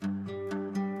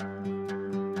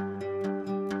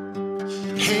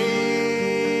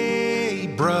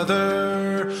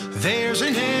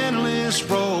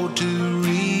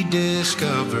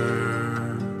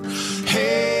discover.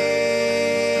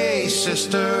 Hey,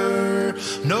 sister,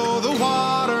 know the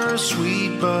water's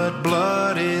sweet, but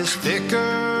blood is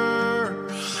thicker.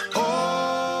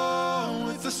 Oh,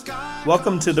 with the sky.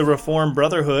 Welcome to the Reformed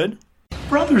Brotherhood.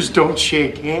 Brothers don't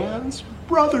shake hands.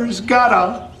 Brothers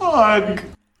gotta hug.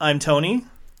 I'm Tony.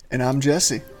 And I'm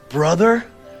Jesse. Brother?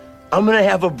 I'm gonna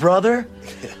have a brother?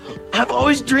 I've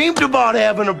always dreamed about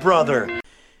having a brother.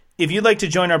 If you'd like to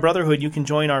join our Brotherhood, you can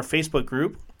join our Facebook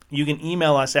group. You can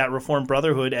email us at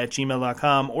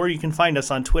reformedbrotherhood@gmail.com, or you can find us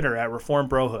on Twitter at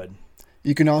reformedbrohood.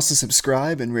 You can also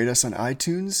subscribe and rate us on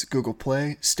iTunes, Google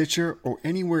Play, Stitcher, or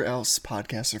anywhere else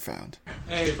podcasts are found.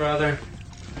 Hey, brother.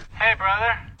 Hey,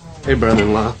 brother. Hey,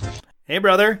 brother-in-law. Hey,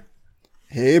 brother.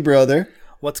 Hey, brother.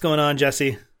 What's going on,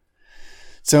 Jesse?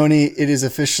 Tony, it is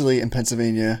officially in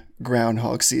Pennsylvania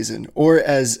groundhog season, or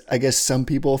as I guess some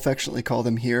people affectionately call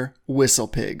them here, whistle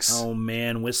pigs. Oh,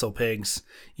 man, whistle pigs.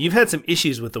 You've had some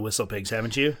issues with the whistle pigs,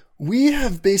 haven't you? We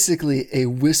have basically a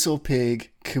whistle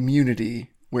pig community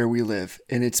where we live,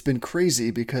 and it's been crazy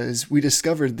because we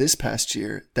discovered this past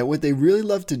year that what they really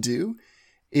love to do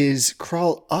is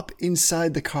crawl up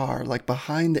inside the car, like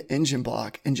behind the engine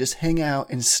block, and just hang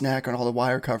out and snack on all the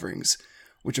wire coverings,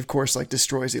 which of course like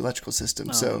destroys the electrical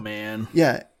system. Oh, man.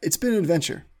 Yeah, it's been an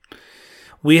adventure.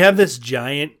 We have this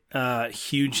giant,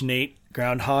 huge Nate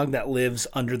groundhog that lives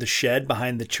under the shed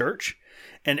behind the church.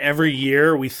 And every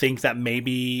year we think that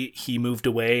maybe he moved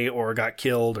away or got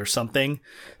killed or something.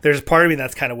 There's a part of me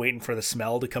that's kind of waiting for the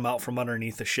smell to come out from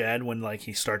underneath the shed when like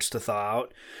he starts to thaw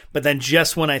out. But then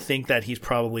just when I think that he's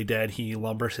probably dead, he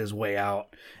lumbers his way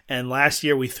out. And last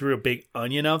year we threw a big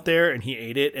onion out there and he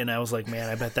ate it. And I was like, man,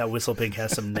 I bet that whistle pig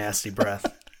has some nasty breath.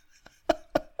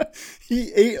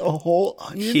 He ate a whole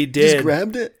onion? He did. Just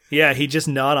grabbed it? Yeah, he just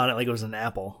gnawed on it like it was an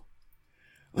apple.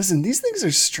 Listen, these things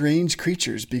are strange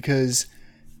creatures because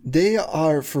they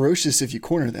are ferocious if you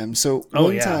corner them. So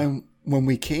one time when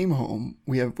we came home,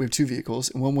 we have two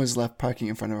vehicles, and one was left parking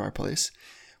in front of our place.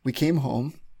 We came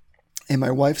home, and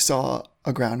my wife saw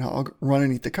a groundhog run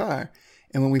underneath the car.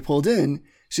 And when we pulled in,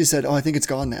 she said, "Oh, I think it's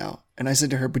gone now." And I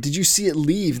said to her, "But did you see it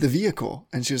leave the vehicle?"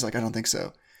 And she was like, "I don't think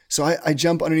so." So I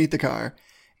jump underneath the car,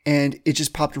 and it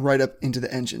just popped right up into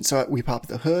the engine. So we popped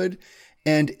the hood,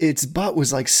 and its butt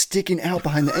was like sticking out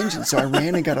behind the engine. So I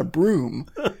ran and got a broom.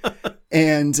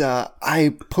 And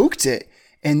I poked it,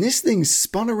 and this thing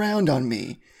spun around on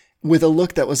me with a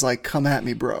look that was like, "Come at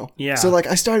me, bro." Yeah. So like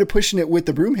I started pushing it with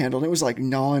the broom handle, and it was like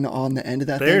gnawing on the end of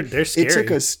that thing. They're scary.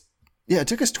 It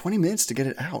took us 20 minutes to get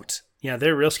it out. Yeah,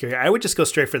 they're real scary. I would just go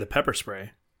straight for the pepper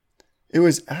spray. It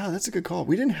was, that's a good call.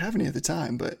 We didn't have any at the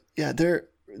time, but yeah, they're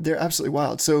absolutely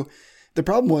wild. So the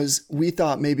problem was we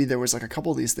thought maybe there was like a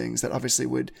couple of these things that obviously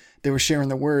they were sharing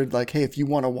the word like, hey, if you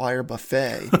want a wire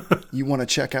buffet, you want to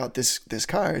check out this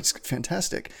car. It's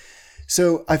fantastic.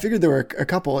 So I figured there were a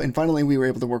couple, and finally we were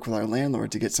able to work with our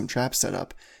landlord to get some traps set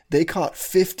up. They caught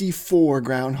 54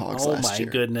 groundhogs last year. Oh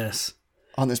my goodness.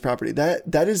 On this property.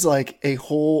 That is like a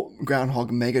whole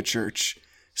groundhog mega church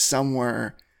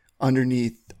somewhere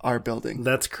underneath our building.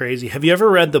 That's crazy. Have you ever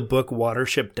read the book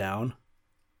Watership Down?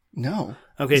 No.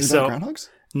 Okay, is it so about groundhogs?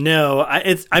 No,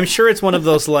 I'm sure it's one of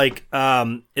those like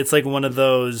it's like one of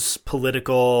those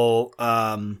political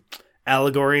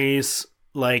allegories,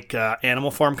 like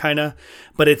Animal Farm kind of,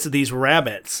 but it's these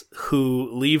rabbits who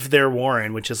leave their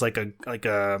warren, which is like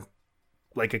a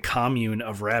commune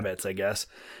of rabbits, I guess,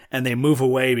 and they move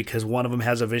away because one of them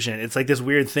has a vision. It's like this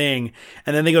weird thing,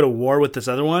 and then they go to war with this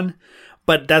other one.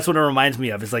 But that's what it reminds me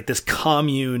of. It's like this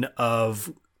commune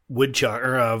of woodchuck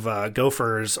or of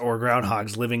gophers or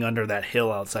groundhogs living under that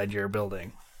hill outside your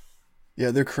building.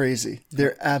 Yeah, they're crazy.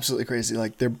 They're absolutely crazy.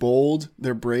 Like they're bold,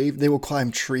 they're brave. They will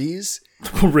climb trees.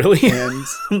 Really?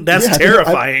 And that's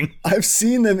terrifying. I've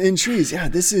seen them in trees. Yeah,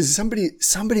 this is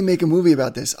somebody make a movie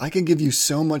about this. I can give you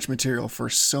so much material for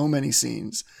so many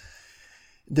scenes.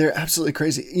 They're absolutely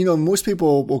crazy. You know, most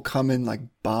people will come and like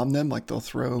bomb them, like they'll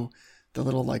throw the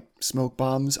little like smoke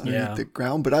bombs underneath the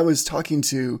ground. But I was talking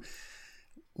to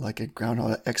like a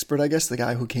groundhog expert, I guess, the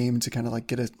guy who came to kind of like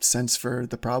get a sense for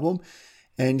the problem.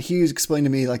 And he explained to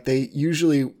me like they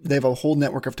have a whole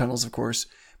network of tunnels, of course,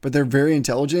 but they're very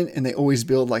intelligent and they always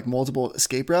build like multiple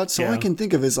escape routes. So all I can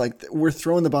think of is like we're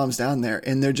throwing the bombs down there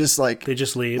and they're just like they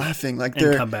just leave laughing like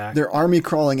and come back. They're army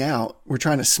crawling out. We're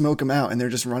trying to smoke them out and they're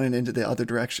just running into the other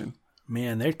direction.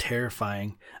 Man, they're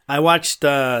terrifying. I watched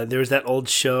there was that old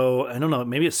show, I don't know,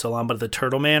 maybe it's still on, but the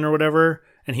Turtle Man or whatever,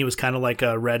 and he was kind of like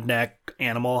a redneck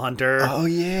animal hunter. Oh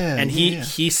yeah. And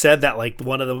he said that like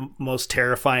one of the most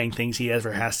terrifying things he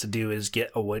ever has to do is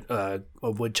get a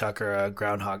woodchuck or a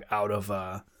groundhog out of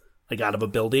like out of a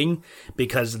building,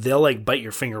 because they'll like bite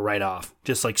your finger right off,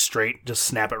 just like straight, just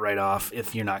snap it right off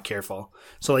if you're not careful.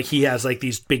 So like he has like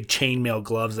these big chainmail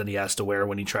gloves that he has to wear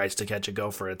when he tries to catch a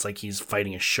gopher. It's like he's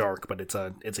fighting a shark, but it's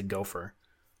a gopher.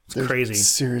 They're crazy.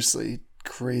 Seriously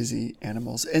crazy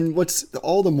animals. And what's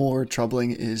all the more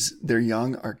troubling is their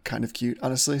young are kind of cute,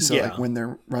 honestly. So like when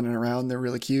they're running around, they're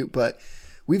really cute, but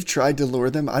we've tried to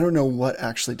lure them. I don't know what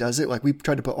actually does it. Like we've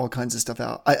tried to put all kinds of stuff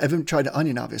out. I haven't tried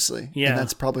onion, obviously. Yeah. And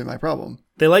that's probably my problem.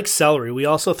 They like celery. We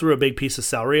also threw a big piece of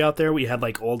celery out there. We had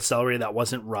like old celery that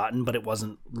wasn't rotten, but it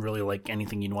wasn't really like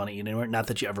anything you'd want to eat anywhere. Not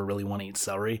that you ever really want to eat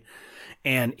celery.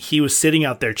 And he was sitting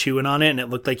out there chewing on it, and it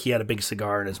looked like he had a big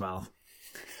cigar in his mouth.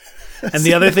 And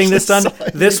the other thing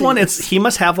this one, he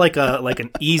must have like a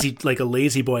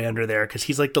lazy boy under there, because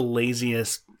he's like the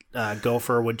laziest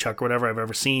gopher, woodchuck, or whatever I've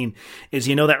ever seen. Is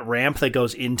that ramp that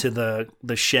goes into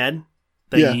the shed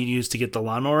that you use to get the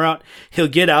lawnmower out? He'll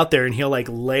get out there and he'll like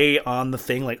lay on the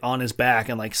thing, like on his back,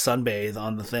 and like sunbathe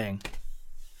on the thing.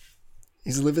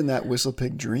 He's living that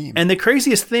WhistlePig dream. And the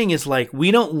craziest thing is, like,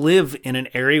 we don't live in an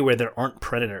area where there aren't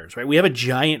predators, right? We have a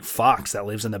giant fox that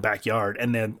lives in the backyard,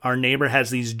 and then our neighbor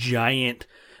has these giant,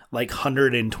 like,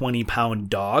 120-pound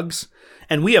dogs.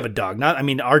 And we have a dog.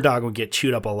 Our dog would get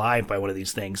chewed up alive by one of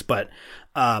these things, but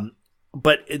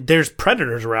there's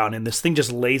predators around, and this thing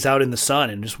just lays out in the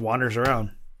sun and just wanders around.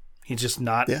 He's just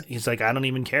not. Yeah. He's like, I don't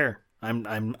even care. I'm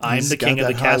the king of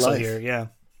the castle here. Yeah.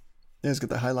 Yeah, he's got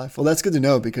the high life. Well, that's good to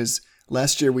know, because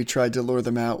last year we tried to lure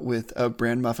them out with a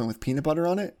bran muffin with peanut butter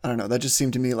on it. I don't know. That just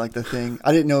seemed to me like the thing.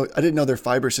 I didn't know their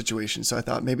fiber situation, so I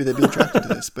thought maybe they'd be attracted to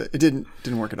this, but it didn't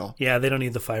work at all. Yeah, they don't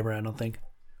need the fiber, I don't think.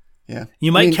 Yeah.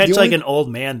 You might catch like an old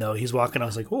man though. He's walking. I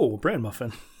was like, oh, bran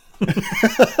muffin.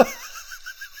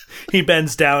 He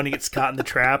bends down. He gets caught in the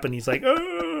trap, and he's like,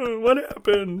 oh, what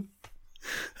happened?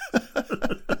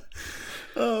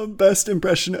 Best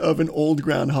impression of an old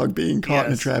groundhog being caught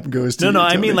in a trap goes to No,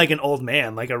 I mean like an old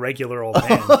man, like a regular old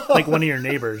man, like one of your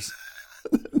neighbors.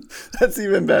 That's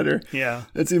even better. Yeah.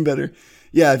 That's even better.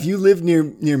 Yeah, if you live near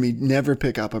me, never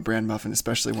pick up a bran muffin,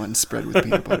 especially one spread with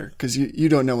peanut butter, because you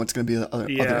don't know what's going to be the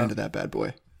other end of that bad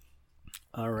boy.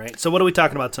 All right. So what are we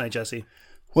talking about tonight, Jesse?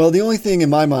 Well, the only thing in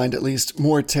my mind, at least,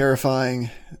 more terrifying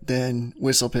than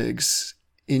WhistlePigs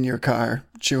in your car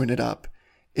chewing it up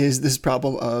is this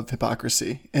problem of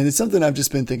hypocrisy. And it's something I've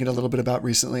just been thinking a little bit about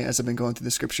recently as I've been going through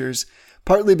the scriptures,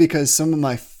 partly because some of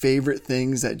my favorite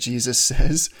things that Jesus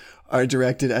says are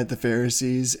directed at the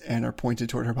Pharisees and are pointed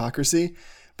toward hypocrisy,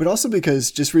 but also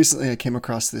because just recently I came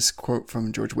across this quote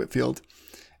from George Whitefield,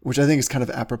 which I think is kind of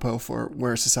apropos for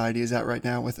where society is at right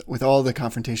now with all the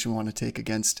confrontation we want to take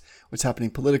against what's happening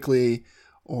politically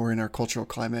or in our cultural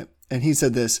climate. And he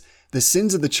said this: "The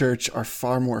sins of the church are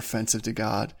far more offensive to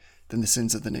God than the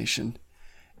sins of the nation."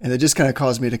 And it just kind of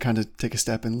caused me to kind of take a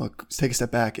step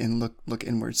back and look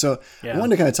inward. So I wanted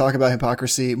to kind of talk about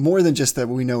hypocrisy more than just that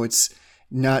we know it's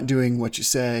not doing what you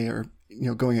say, or,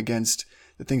 going against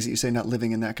the things that you say, not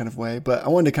living in that kind of way. But I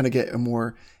wanted to kind of get a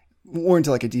more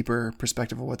into like a deeper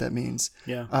perspective of what that means.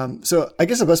 Yeah. So I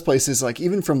guess the best place is like,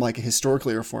 even from like a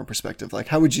historically reformed perspective, like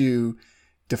how would you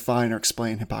define or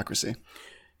explain hypocrisy?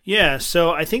 Yeah.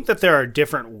 So I think that there are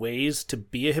different ways to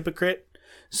be a hypocrite.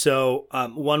 So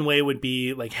one way would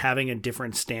be like having a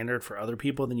different standard for other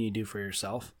people than you do for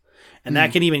yourself. And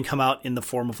that can even come out in the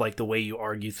form of like the way you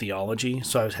argue theology.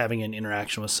 So I was having an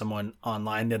interaction with someone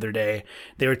online the other day.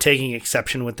 They were taking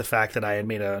exception with the fact that I had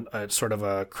made a sort of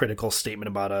a critical statement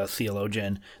about a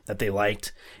theologian that they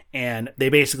liked. And they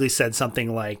basically said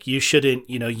something like, you shouldn't,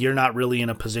 you're not really in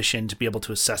a position to be able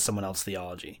to assess someone else's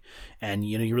theology. And,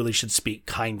 you really should speak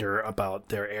kinder about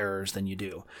their errors than you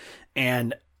do.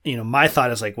 And, my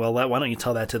thought is like, well, why don't you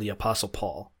tell that to the Apostle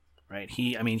Paul? Right.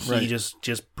 He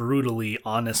just brutally,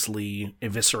 honestly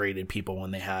eviscerated people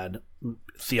when they had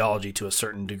theology to a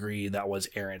certain degree that was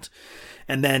errant.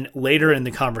 And then later in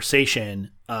the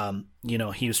conversation,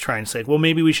 he was trying to say, well,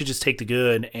 maybe we should just take the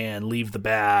good and leave the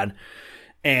bad.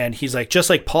 And he's like, just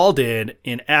like Paul did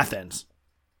in Athens.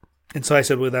 And so I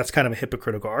said, well, that's kind of a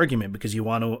hypocritical argument, because you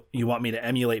want me to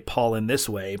emulate Paul in this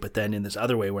way, but then in this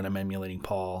other way when I'm emulating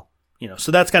Paul,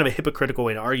 so that's kind of a hypocritical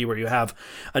way to argue, where you have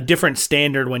a different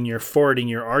standard when you're forwarding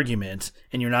your argument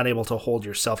and you're not able to hold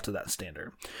yourself to that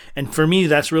standard. And for me,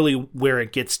 that's really where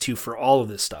it gets to for all of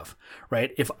this stuff, right?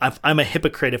 If I'm a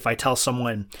hypocrite, if I tell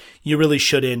someone you really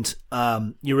shouldn't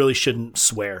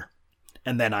swear,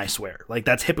 and then I swear, like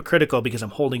that's hypocritical because I'm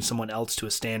holding someone else to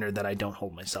a standard that I don't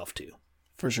hold myself to.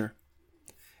 For sure.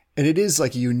 And it is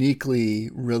like a uniquely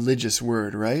religious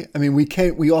word, right? I mean,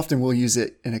 we often will use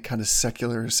it in a kind of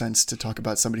secular sense to talk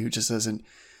about somebody who just doesn't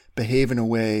behave in a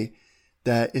way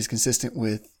that is consistent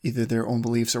with either their own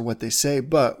beliefs or what they say.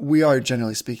 But we are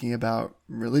generally speaking about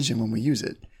religion when we use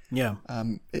it. Yeah. I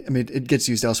mean, it gets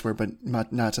used elsewhere, but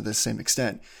not to the same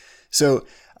extent. So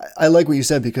I like what you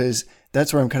said, because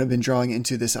that's where I'm kind of been drawing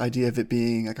into this idea of it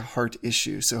being like a heart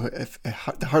issue. So if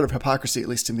the heart of hypocrisy, at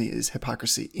least to me, is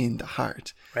hypocrisy in the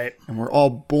heart. Right. And we're all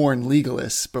born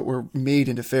legalists, but we're made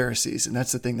into Pharisees. And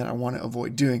that's the thing that I want to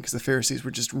avoid doing, because the Pharisees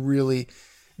were just really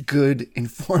good,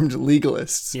 informed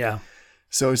legalists. Yeah.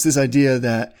 So it's this idea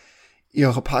that,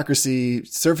 hypocrisy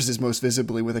surfaces most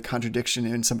visibly with a contradiction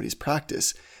in somebody's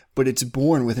practice, but it's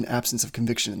born with an absence of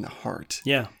conviction in the heart.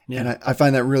 Yeah. Yeah. And I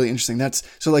find that really interesting. That's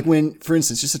so, like, when, for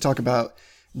instance, just to talk about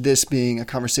this being a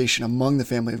conversation among the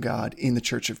family of God in the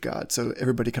church of God. So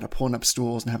everybody kind of pulling up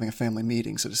stools and having a family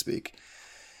meeting, so to speak.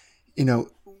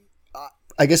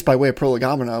 I guess by way of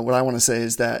prolegomena, what I want to say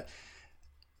is that,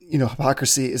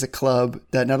 hypocrisy is a club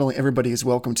that not only everybody is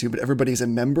welcome to, but everybody is a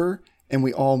member, and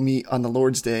we all meet on the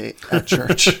Lord's Day at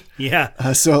church.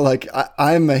 Yeah. So like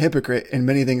I'm a hypocrite in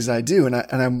many things I do. And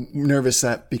I'm nervous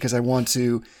that because I want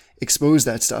to expose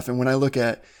that stuff. And when I look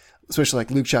at, especially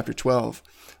like Luke chapter 12,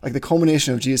 like the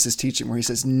culmination of Jesus' teaching where he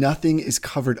says, nothing is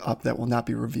covered up that will not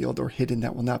be revealed, or hidden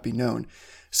that will not be known.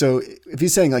 So if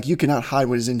he's saying like, you cannot hide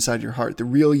what is inside your heart, the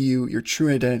real you, your true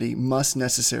identity must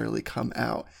necessarily come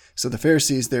out. So the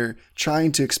Pharisees, they're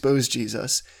trying to expose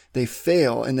Jesus. They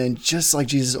fail. And then just like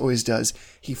Jesus always does,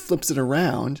 he flips it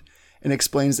around and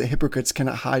explains that hypocrites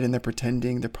cannot hide in their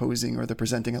pretending, their posing, or they're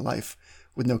presenting a life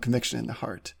with no conviction in the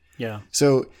heart. Yeah.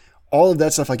 So all of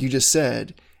that stuff, like you just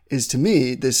said, is to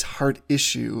me this heart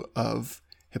issue of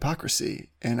hypocrisy.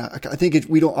 And I think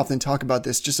we don't often talk about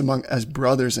this just as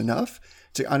brothers enough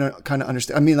to kind of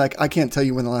understand. I mean, like, I can't tell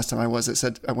you when the last time I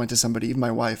went to somebody, even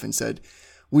my wife, and said,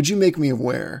 would you make me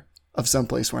aware of some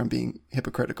place where I'm being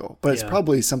hypocritical? But it's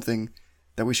probably something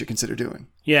that we should consider doing.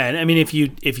 Yeah. And I mean, if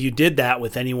you did that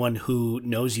with anyone who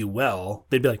knows you well,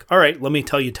 they'd be like, all right, let me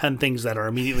tell you 10 things that are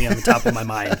immediately on the top of my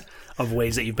mind of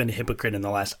ways that you've been a hypocrite in the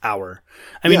last hour.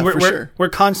 I mean, we're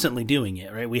constantly doing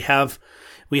it, right? We have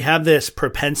this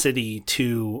propensity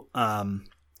to, and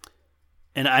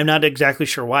I'm not exactly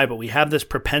sure why, but we have this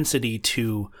propensity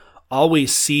to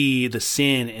always see the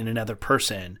sin in another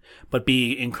person, but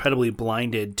be incredibly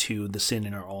blinded to the sin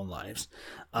in our own lives.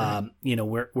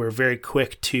 We're very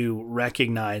quick to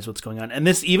recognize what's going on. And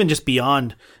this even just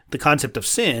beyond the concept of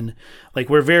sin, like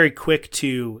we're very quick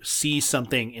to see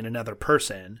something in another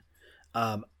person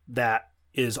that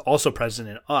is also present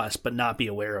in us, but not be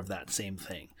aware of that same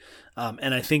thing.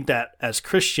 And I think that as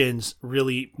Christians,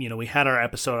 really, we had our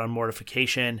episode on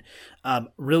mortification.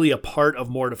 Really a part of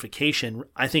mortification,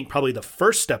 I think probably the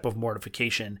first step of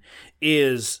mortification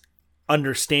is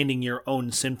understanding your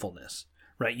own sinfulness,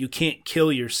 right? You can't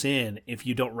kill your sin if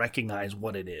you don't recognize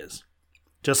what it is.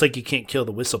 Just like you can't kill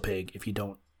the whistle pig if you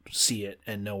don't see it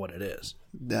and know what it is.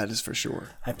 That is for sure.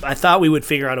 I thought we would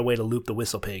figure out a way to loop the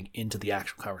whistle pig into the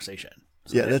actual conversation.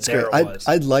 So yeah, that's great.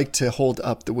 I'd like to hold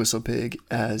up the whistle pig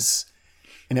as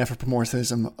an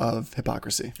anthropomorphism of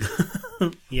hypocrisy.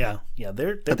 Yeah,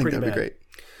 they're I think pretty that'd bad. be great.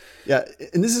 Yeah,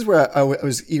 and this is where I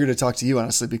was eager to talk to you,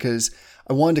 honestly, because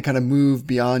I wanted to kind of move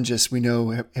beyond just, we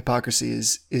know hypocrisy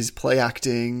is play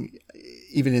acting,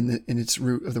 even in its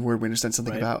root of the word. We understand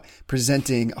something about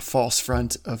presenting a false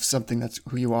front of something that's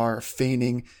who you are,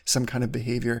 feigning some kind of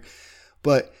behavior.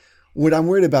 But what I'm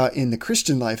worried about in the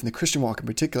Christian life, and the Christian walk in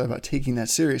particular, about taking that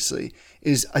seriously,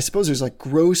 is I suppose there's like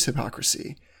gross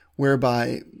hypocrisy,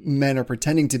 whereby men are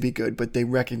pretending to be good, but they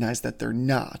recognize that they're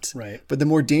not. Right. But the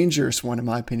more dangerous one, in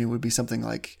my opinion, would be something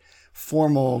like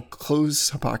formal,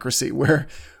 close hypocrisy, where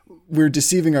we're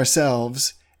deceiving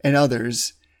ourselves and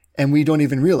others, and we don't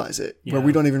even realize it. Yeah. Where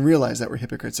we don't even realize that we're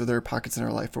hypocrites, or there are pockets in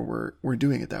our life where we're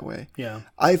doing it that way. Yeah.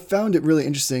 I found it really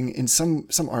interesting in some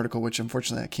article, which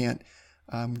unfortunately I can't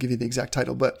give you the exact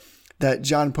title, but that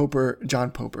John Piper.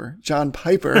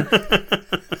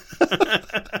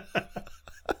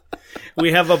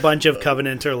 We have a bunch of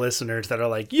Covenanter listeners that are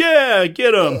like, yeah,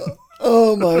 get him.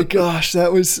 Oh my gosh,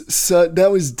 that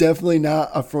was definitely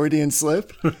not a Freudian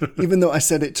slip, even though I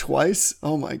said it twice.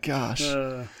 Oh my gosh.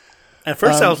 At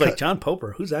first I was like, John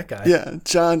Piper, who's that guy? Yeah,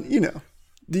 John,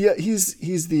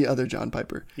 he's the other John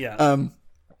Piper. Yeah.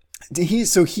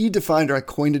 He defined, or I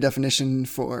coined a definition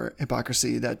for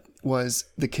hypocrisy that was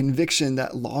the conviction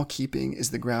that law keeping is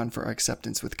the ground for our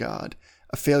acceptance with God,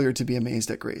 a failure to be amazed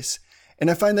at grace. And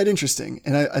I find that interesting.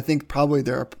 And I think probably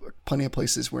there are plenty of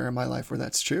places where in my life where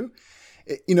that's true.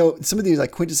 Some of these like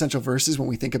quintessential verses, when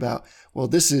we think about, well,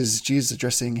 this is Jesus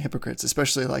addressing hypocrites,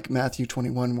 especially like Matthew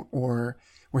 21, or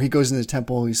where he goes into the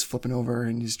temple, he's flipping over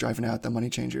and he's driving out the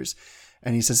money changers.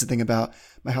 And he says the thing about,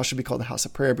 my house should be called a house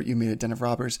of prayer, but you made a den of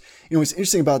robbers. What's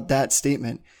interesting about that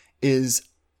statement is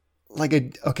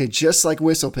just like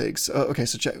whistle pigs. We're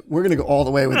going to go all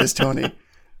the way with this, Tony.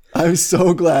 I'm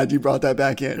so glad you brought that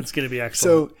back in. It's going to be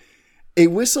excellent. So a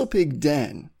whistle pig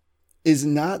den is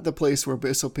not the place where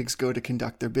whistle pigs go to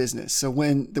conduct their business. So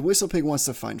when the whistle pig wants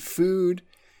to find food,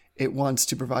 it wants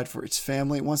to provide for its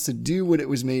family, it wants to do what it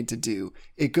was made to do,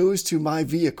 it goes to my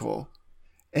vehicle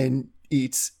and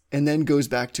eats and then goes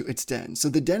back to its den. So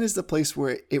the den is the place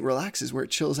where it relaxes, where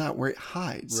it chills out, where it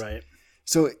hides. Right.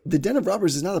 So the den of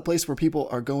robbers is not a place where people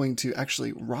are going to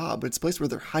actually rob. It's a place where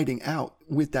they're hiding out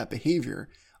with that behavior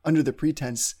under the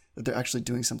pretense that they're actually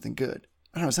doing something good.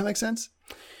 I don't know. Does that make sense?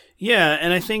 Yeah.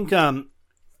 And I think, a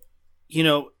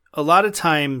lot of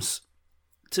times,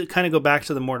 to kind of go back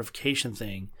to the mortification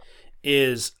thing,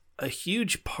 is a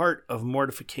huge part of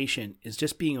mortification is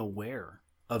just being aware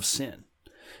of sin.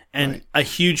 And right. A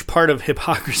huge part of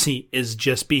hypocrisy is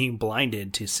just being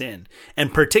blinded to sin,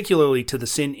 and particularly to the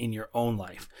sin in your own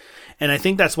life. And I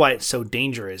think that's why it's so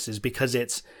dangerous, is because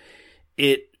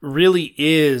it really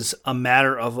is a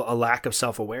matter of a lack of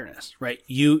self-awareness, right?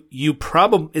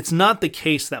 It's not the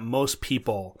case that most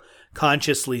people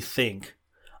consciously think,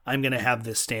 I'm going to have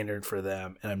this standard for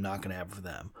them and I'm not going to have it for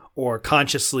them. Or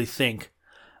consciously think,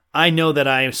 I know that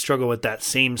I struggle with that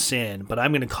same sin, but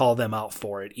I'm going to call them out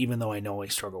for it, even though I know I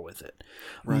struggle with it.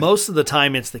 Right. Most of the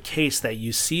time, it's the case that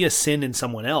you see a sin in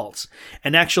someone else,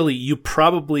 and actually you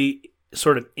probably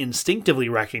sort of instinctively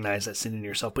recognize that sin in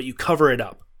yourself, but you cover it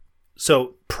up.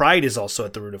 So pride is also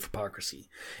at the root of hypocrisy,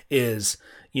 is,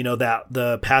 that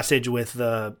the passage with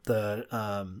the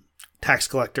tax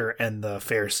collector and the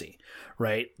Pharisee,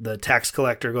 right? The tax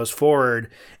collector goes forward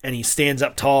and he stands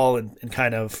up tall and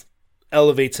kind of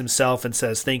elevates himself and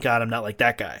says, thank God I'm not like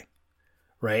that guy.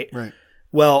 Right? Right.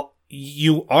 Well,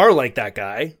 you are like that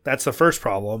guy. That's the first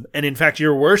problem. And in fact,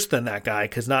 you're worse than that guy,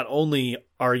 because not only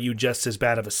are you just as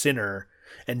bad of a sinner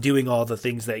and doing all the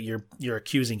things that you're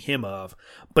accusing him of,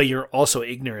 but you're also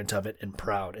ignorant of it and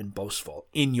proud and boastful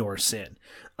in your sin.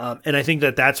 And I think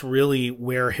that that's really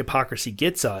where hypocrisy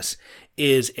gets us,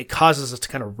 is it causes us to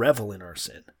kind of revel in our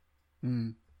sin.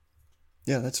 Mm.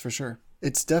 Yeah, that's for sure.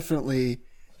 It's definitely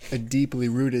a deeply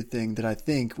rooted thing that I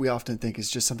think we often think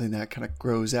is just something that kind of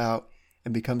grows out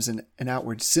and becomes an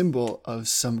outward symbol of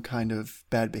some kind of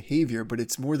bad behavior, but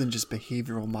it's more than just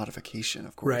behavioral modification,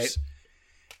 of course. Right.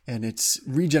 And it's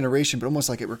regeneration, but almost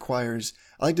like it requires,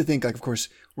 I like to think, like, of course,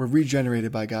 we're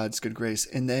regenerated by God's good grace.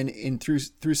 And then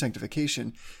through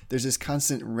sanctification, there's this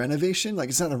constant renovation. Like,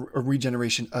 it's not a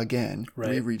regeneration again,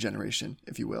 right. regeneration,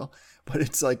 if you will. But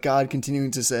it's like God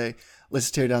continuing to say, let's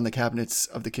tear down the cabinets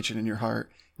of the kitchen in your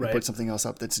heart and right. put something else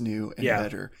up that's new and yeah.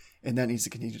 better. And that needs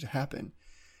to continue to happen.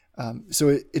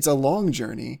 So it's a long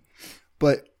journey.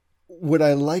 But what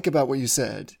I like about what you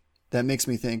said that makes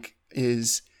me think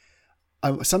is,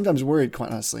 I'm sometimes worried,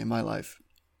 quite honestly, in my life,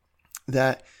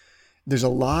 that there's a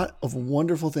lot of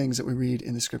wonderful things that we read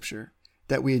in the scripture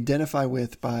that we identify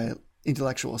with by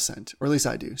intellectual assent, or at least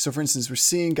I do. So, for instance, we're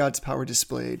seeing God's power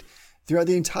displayed throughout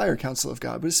the entire counsel of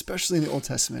God, but especially in the Old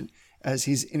Testament as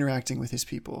he's interacting with his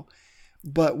people.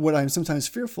 But what I'm sometimes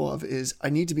fearful of is I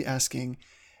need to be asking,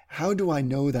 how do I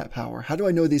know that power? How do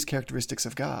I know these characteristics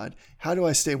of God? How do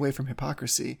I stay away from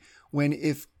hypocrisy when,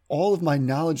 if all of my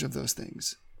knowledge of those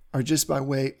things are just by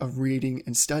way of reading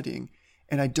and studying,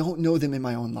 and I don't know them in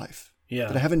my own life? Yeah.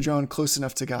 That I haven't drawn close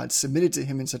enough to God, submitted to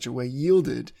him in such a way,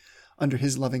 yielded under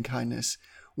his loving kindness,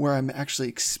 where I'm actually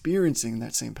experiencing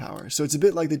that same power. So it's a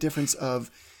bit like the difference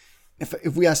of,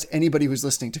 if we asked anybody who's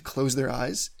listening to close their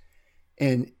eyes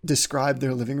and describe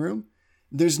their living room,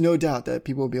 there's no doubt that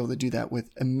people will be able to do that with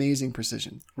amazing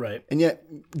precision. Right. And yet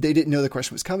they didn't know the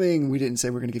question was coming. We didn't say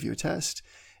we're going to give you a test.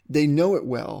 They know it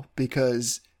well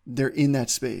because they're in that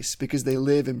space, because they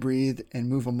live and breathe and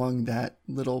move among that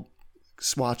little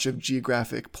swatch of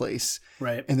geographic place.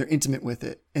 Right. And they're intimate with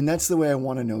it. And that's the way I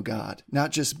want to know God,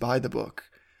 not just by the book,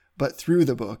 but through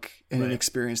the book and an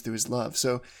experience through his love.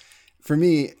 So for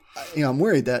me, I'm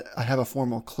worried that I have a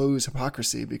formal closed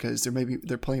hypocrisy, because there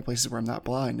are plenty of places where I'm not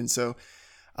blind. And so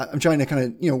I'm trying to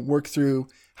kind of, work through,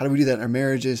 how do we do that in our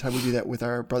marriages? How do we do that with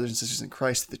our brothers and sisters in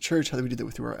Christ at the church? How do we do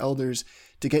that through our elders,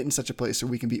 to get in such a place where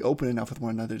we can be open enough with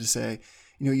one another to say,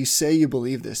 you say you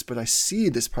believe this, but I see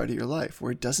this part of your life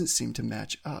where it doesn't seem to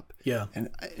match up. Yeah. And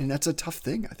that's a tough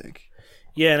thing, I think.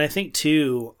 Yeah. And I think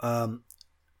too, I'm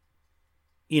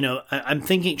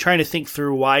trying to think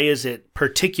through, why is it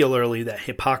particularly that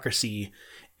hypocrisy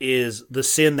is the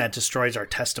sin that destroys our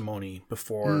testimony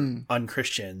before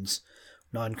unchristians?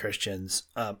 non-Christians,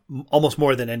 almost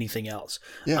more than anything else.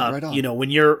 Yeah, right on. You know, when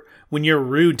you're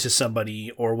rude to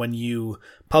somebody or when you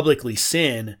publicly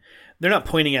sin, they're not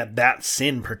pointing at that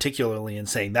sin particularly and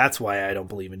saying that's why I don't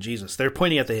believe in Jesus. They're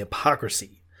pointing at the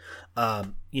hypocrisy.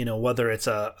 You know, whether it's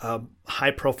a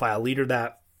high-profile leader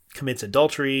that commits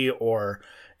adultery or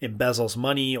embezzles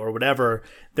money or whatever,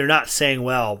 they're not saying,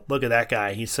 well, look at that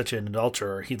guy, he's such an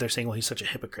adulterer. They're saying, well, he's such a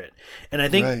hypocrite. And I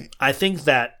think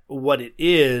that what it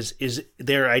is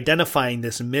they're identifying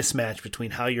this mismatch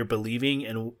between how you're believing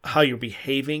and how you're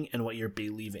behaving and what you're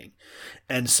believing.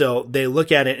 And so they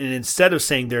look at it, and instead of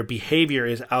saying their behavior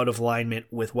is out of alignment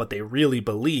with what they really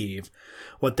believe,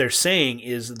 what they're saying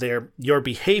is your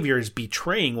behavior is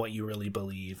betraying what you really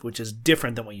believe, which is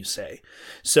different than what you say.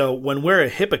 So when we're a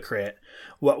hypocrite,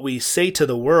 what we say to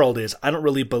the world is, I don't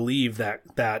really believe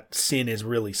that sin is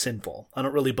really sinful. I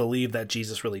don't really believe that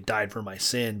Jesus really died for my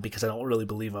sin because I don't really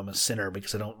believe I'm a sinner,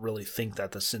 because I don't really think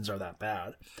that the sins are that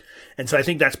bad. And so I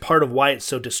think that's part of why it's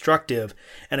so destructive.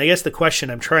 And I guess the question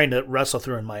I'm trying to wrestle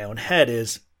through in my own head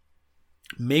is,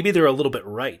 maybe they're a little bit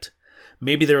right.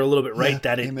 Maybe they're a little bit right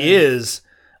that it is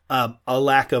a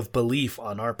lack of belief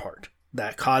on our part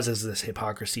that causes this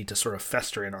hypocrisy to sort of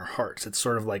fester in our hearts. It's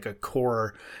sort of like a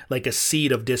core, like a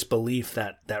seed of disbelief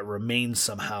that remains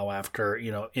somehow after, you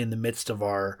know, in the midst of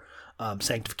our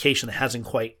sanctification that hasn't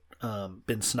quite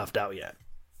been snuffed out yet.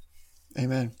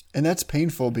 Amen. And that's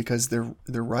painful because they're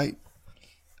right.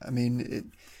 I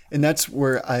mean, and that's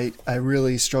where I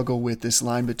really struggle with this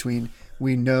line between,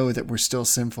 we know that we're still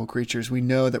sinful creatures. We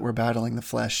know that we're battling the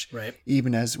flesh, right,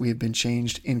 even as we have been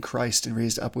changed in Christ and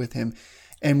raised up with him.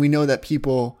 And we know that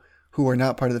people who are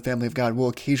not part of the family of God will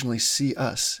occasionally see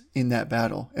us in that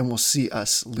battle and will see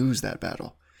us lose that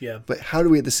battle. Yeah. But how do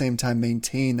we at the same time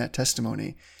maintain that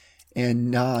testimony and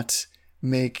not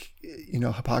make, you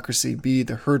know, hypocrisy be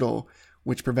the hurdle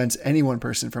which prevents any one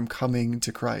person from coming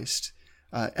to Christ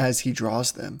as he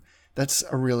draws them? That's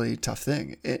a really tough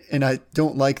thing. And I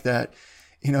don't like that,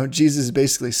 you know, Jesus is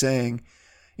basically saying,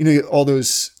 you know, all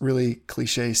those really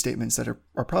cliche statements that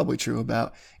are probably true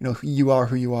about, you know, you are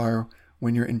who you are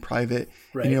when you're in private.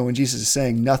 Right. And, you know, when Jesus is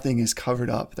saying nothing is covered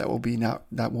up that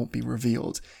won't be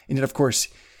revealed. And yet, of course,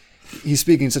 he's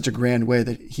speaking in such a grand way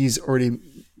that he's already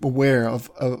aware of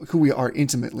who we are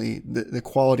intimately. The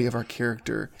quality of our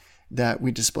character that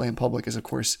we display in public is, of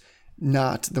course,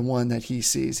 not the one that he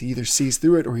sees. He either sees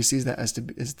through it or he sees that as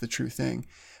the true thing.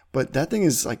 But that thing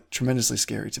is like tremendously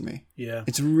scary to me. Yeah.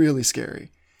 It's really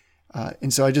scary.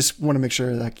 And so I just want to make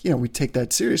sure that, you know, we take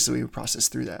that seriously, we process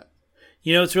through that.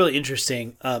 You know, it's really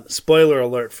interesting. Spoiler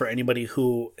alert for anybody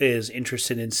who is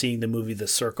interested in seeing the movie The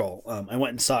Circle. I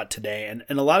went and saw it today, and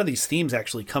a lot of these themes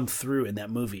actually come through in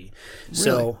that movie. Really?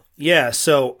 So, yeah.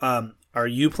 So, are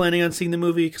you planning on seeing the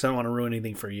movie? Because I don't want to ruin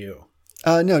anything for you.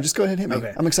 No, just go ahead and hit me.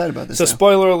 Okay. I'm excited about this. So, now.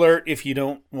 Spoiler alert, if you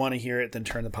don't want to hear it, then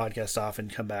turn the podcast off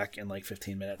and come back in like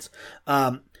 15 minutes.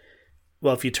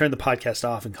 Well, if you turn the podcast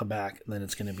off and come back, then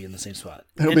it's going to be in the same spot.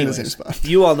 It'll be in the same spot.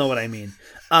 You all know what I mean.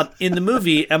 In the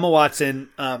movie, Emma Watson,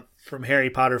 from Harry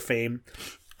Potter fame,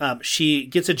 she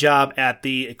gets a job at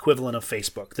the equivalent of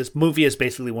Facebook. This movie is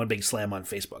basically one big slam on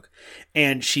Facebook.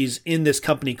 And she's in this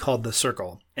company called The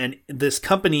Circle. And this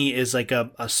company is like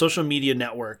a social media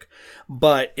network,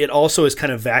 but it also is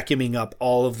kind of vacuuming up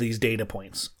all of these data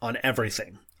points on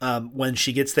everything. When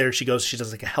she gets there, she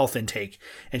does like a health intake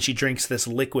and she drinks this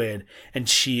liquid, and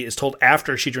she is told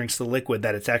after she drinks the liquid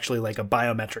that it's actually like a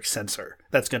biometric sensor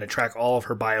that's going to track all of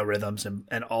her biorhythms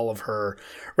and all of her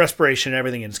respiration and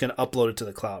everything, and it's going to upload it to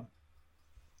the cloud.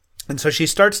 And so she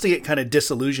starts to get kind of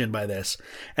disillusioned by this.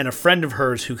 And a friend of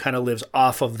hers who kind of lives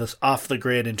off the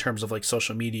grid in terms of like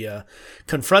social media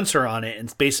confronts her on it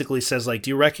and basically says like,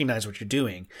 do you recognize what you're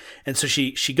doing? And so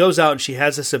she goes out and she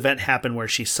has this event happen where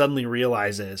she suddenly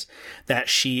realizes that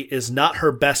she is not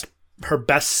her best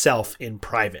self in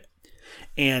private.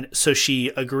 And so she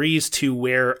agrees to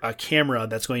wear a camera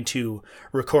that's going to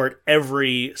record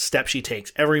every step she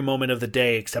takes, every moment of the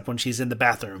day, except when she's in the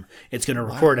bathroom. It's going to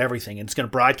record everything, and it's going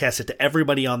to broadcast it to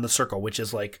everybody on the circle, which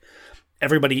is like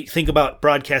everybody. Think about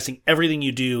broadcasting everything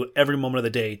you do every moment of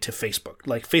the day to Facebook,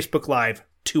 like Facebook Live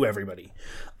to everybody.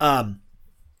 And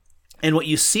what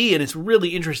you see, and it's really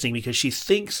interesting because she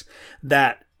thinks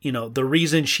that, you know, the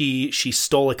reason she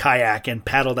stole a kayak and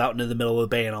paddled out into the middle of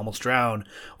the bay and almost drowned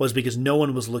was because no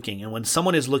one was looking. And when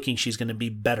someone is looking, she's going to be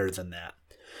better than that.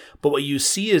 But what you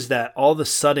see is that all of a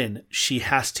sudden she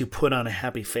has to put on a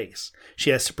happy face. She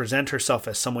has to present herself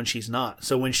as someone she's not.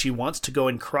 So when she wants to go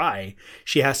and cry,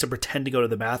 she has to pretend to go to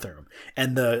the bathroom.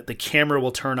 And the camera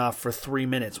will turn off for 3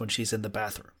 minutes when she's in the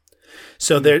bathroom.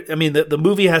 So there, I mean, the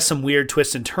movie has some weird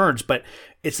twists and turns, but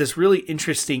it's this really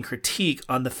interesting critique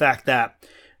on the fact that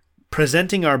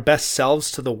presenting our best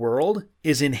selves to the world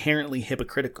is inherently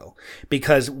hypocritical,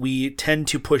 because we tend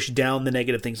to push down the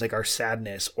negative things like our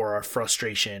sadness or our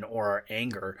frustration or our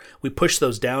anger. We push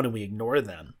those down and we ignore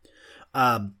them.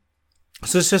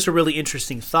 So it's just a really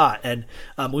interesting thought. And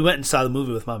we went and saw the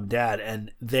movie with Mom and Dad,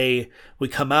 and we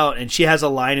come out, and she has a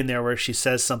line in there where she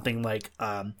says something like,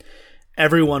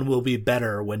 everyone will be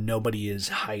better when nobody is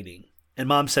hiding. And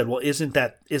Mom said, well, isn't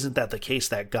that the case,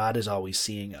 that God is always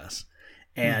seeing us?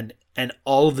 And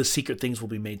all of the secret things will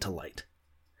be made to light.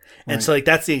 And Right. so like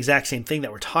that's the exact same thing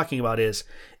that we're talking about is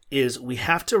we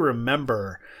have to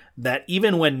remember that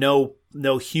even when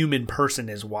no human person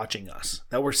is watching us,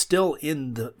 that we're still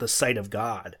in the sight of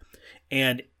God.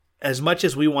 And as much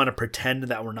as we want to pretend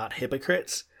that we're not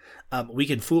hypocrites, we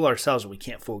can fool ourselves, but we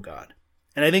can't fool God.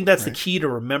 And I think that's the key to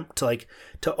remember,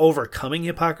 to overcoming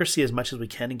hypocrisy as much as we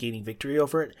can and gaining victory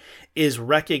over it, is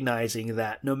recognizing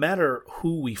that no matter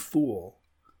who we fool,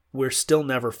 we're still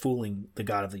never fooling the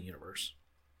God of the universe.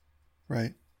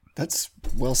 Right. That's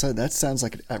well said. That sounds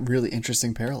like a really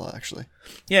interesting parallel, actually.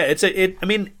 Yeah, I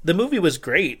mean, the movie was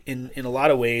great in a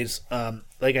lot of ways.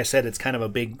 Like I said, it's kind of a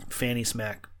big fanny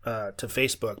smack to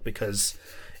Facebook, because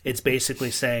it's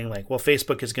basically saying like, well,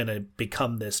 Facebook is going to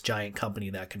become this giant company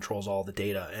that controls all the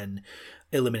data and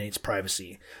eliminates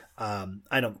privacy.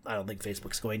 I don't think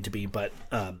Facebook's going to be, but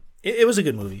it was a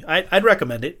good movie. I'd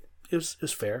recommend it. It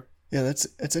was fair. Yeah, that's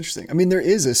interesting. I mean, there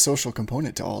is a social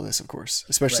component to all this, of course,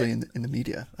 especially in the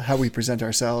media, how we present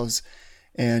ourselves.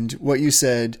 And what you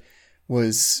said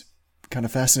was kind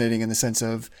of fascinating in the sense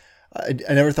of,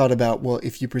 I never thought about, well,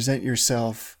 if you present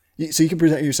yourself, so you can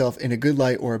present yourself in a good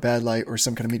light or a bad light or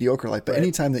some kind of mediocre light, but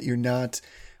anytime that you're not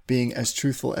being as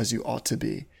truthful as you ought to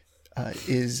be,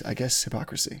 is, I guess,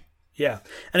 hypocrisy. Yeah.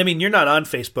 And I mean, you're not on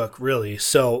Facebook really,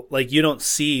 so like you don't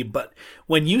see, but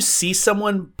when you see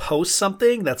someone post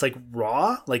something that's like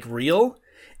raw, like real,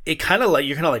 it kind of like,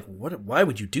 you're kind of like, why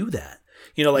would you do that?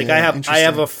 You know, like Yeah, I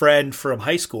have a friend from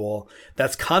high school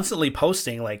that's constantly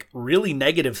posting like really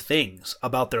negative things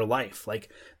about their life,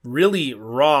 like really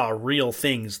raw, real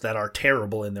things that are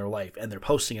terrible in their life, and they're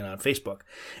posting it on Facebook.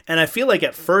 And I feel like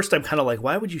at first I'm kind of like,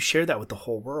 why would you share that with the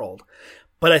whole world?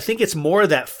 But I think it's more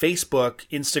that Facebook,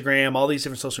 Instagram, all these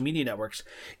different social media networks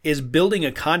is building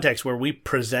a context where we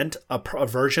present a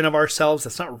version of ourselves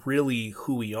that's not really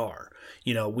who we are.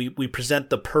 You know, we present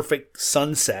the perfect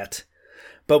sunset,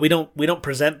 but we don't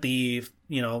present the,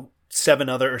 6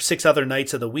 other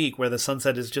nights of the week where the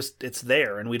sunset is just, it's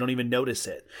there and we don't even notice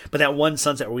it. But that one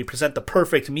sunset where we present the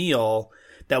perfect meal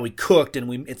that we cooked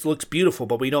and it looks beautiful,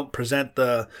 but we don't present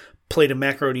the plate of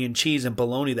macaroni and cheese and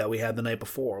bologna that we had the night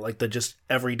before, like the just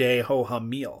everyday ho-hum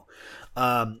meal.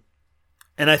 And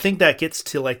I think that gets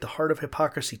to like the heart of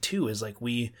hypocrisy too, is like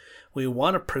we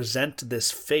want to present this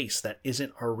face that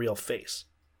isn't our real face.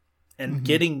 And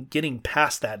getting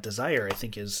past that desire, I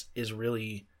think is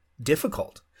really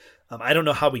difficult. I don't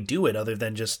know how we do it other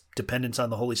than just dependence on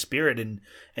the Holy Spirit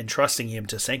and trusting Him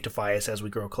to sanctify us as we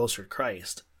grow closer to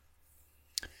Christ.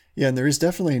 Yeah, and there is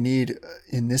definitely a need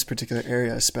in this particular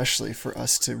area, especially for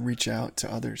us to reach out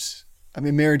to others. I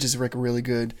mean, marriage is like a really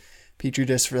good petri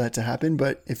dish for that to happen,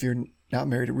 but if you're not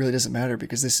married, it really doesn't matter,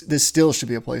 because this still should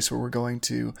be a place where we're going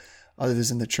to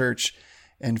others in the church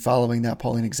and following that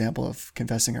Pauline example of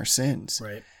confessing our sins.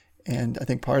 Right. And I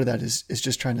think part of that is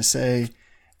just trying to say,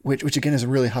 which again is a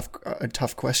really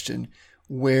tough question,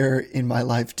 where in my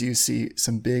life do you see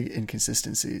some big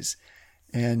inconsistencies?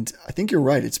 And I think you're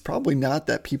right. It's probably not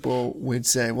that people would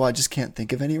say, well, I just can't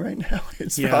think of any right now.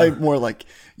 It's probably more like,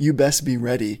 you best be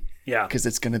ready. Yeah. Because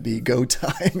it's going to be go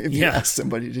time if you ask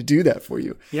somebody to do that for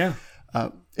you. Yeah.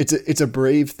 It's a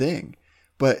brave thing.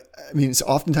 But I mean, it's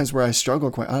oftentimes where I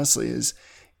struggle, quite honestly, is,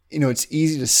 it's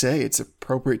easy to say it's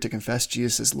appropriate to confess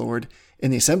Jesus as Lord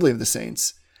in the assembly of the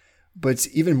saints, but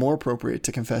it's even more appropriate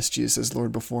to confess Jesus as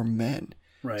Lord before men.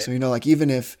 Right. So, like even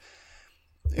if,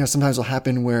 sometimes it'll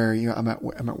happen where, I'm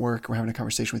at work, we're having a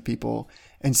conversation with people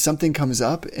and something comes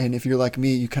up. And if you're like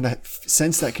me, you kind of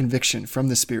sense that conviction from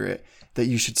the Spirit that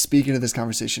you should speak into this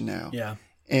conversation now. Yeah.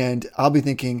 And I'll be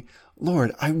thinking,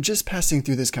 Lord, I'm just passing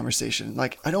through this conversation.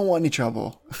 Like, I don't want any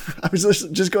trouble. I was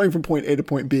just going from point A to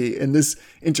point B, and this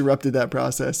interrupted that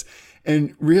process.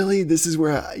 And really, this is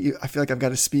where I feel like I've got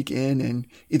to speak in and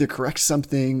either correct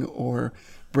something or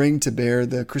bring to bear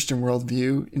the Christian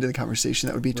worldview into the conversation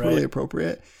that would be totally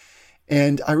appropriate.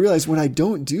 And I realize when I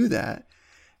don't do that,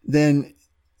 then,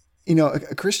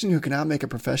 a Christian who cannot make a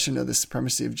profession of the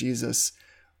supremacy of Jesus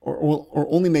or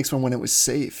only makes one when it was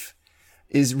safe,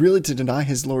 is really to deny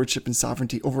his lordship and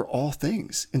sovereignty over all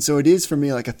things. And so it is for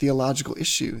me like a theological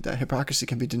issue that hypocrisy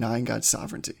can be denying God's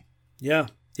sovereignty. Yeah.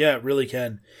 Yeah, it really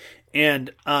can.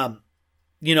 And,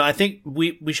 I think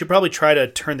we should probably try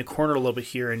to turn the corner a little bit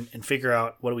here and figure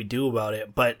out what do we do about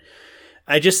it. But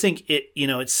I just think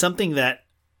it's something that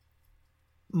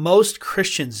most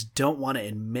Christians don't want to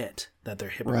admit that they're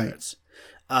hypocrites.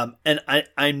 Right. And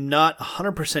I'm not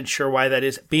 100% sure why that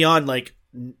is, beyond like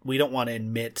we don't want to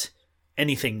admit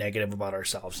anything negative about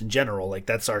ourselves in general. Like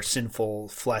that's our sinful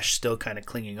flesh still kind of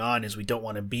clinging on, is we don't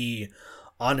want to be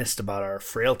honest about our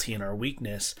frailty and our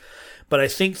weakness. But I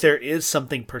think there is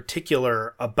something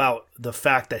particular about the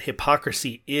fact that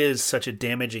hypocrisy is such a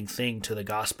damaging thing to the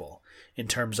gospel in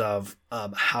terms of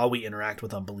how we interact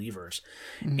with unbelievers.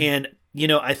 Mm-hmm. And,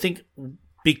 I think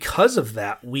because of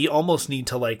that, we almost need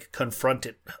to like confront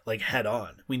it like head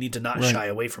on. We need to not shy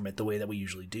away from it the way that we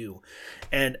usually do.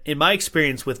 And in my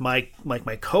experience with my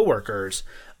coworkers,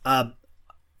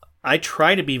 I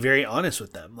try to be very honest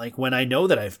with them. Like when I know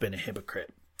that I've been a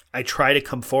hypocrite, I try to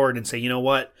come forward and say, you know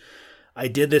what? I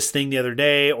did this thing the other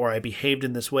day, or I behaved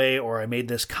in this way, or I made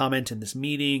this comment in this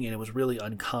meeting and it was really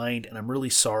unkind and I'm really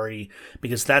sorry,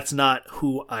 because that's not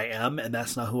who I am and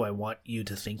that's not who I want you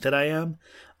to think that I am.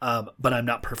 But I'm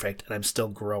not perfect and I'm still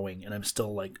growing and I'm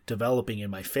still like developing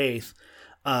in my faith.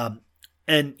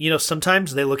 And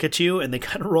sometimes they look at you and they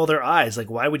kind of roll their eyes like,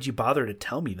 why would you bother to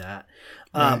tell me that?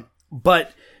 Right.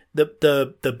 But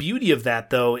the beauty of that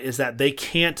though is that they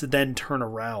can't then turn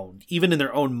around, even in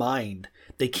their own mind.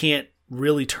 They can't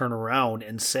really turn around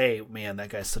and say, man, that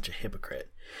guy's such a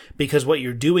hypocrite, because what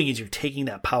you're doing is you're taking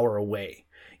that power away.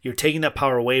 You're taking that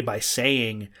power away by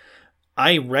saying,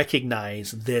 I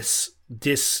recognize this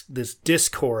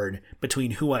discord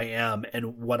between who I am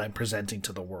and what I'm presenting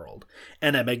to the world.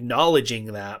 And I'm acknowledging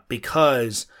that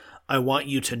because I want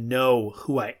you to know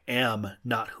who I am,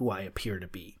 not who I appear to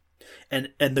be. And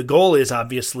the goal is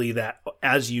obviously that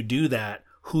as you do that,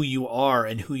 who you are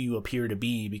and who you appear to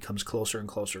be becomes closer and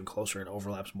closer and closer and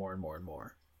overlaps more and more and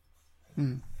more.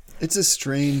 It's a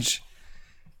strange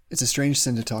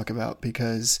sin to talk about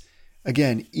because,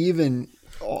 again, even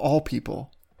all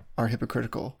people are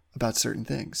hypocritical about certain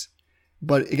things.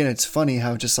 But again, it's funny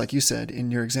how, just like you said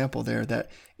in your example there, that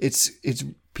it's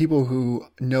people who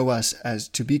know us as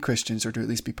to be Christians or to at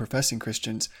least be professing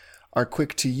Christians are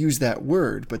quick to use that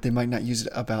word, but they might not use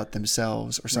it about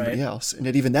themselves or somebody else. And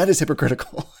yet even that is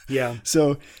hypocritical. Yeah.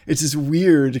 So it's this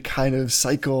weird kind of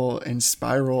cycle and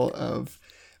spiral of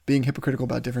being hypocritical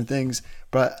about different things.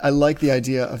 But I like the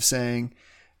idea of saying,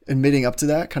 admitting up to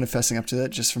that, kind of fessing up to that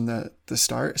just from the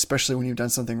start, especially when you've done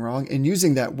something wrong. And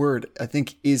using that word, I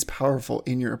think, is powerful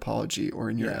in your apology or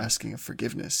in your asking of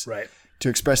forgiveness. Right. To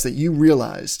express that you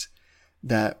realized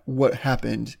that what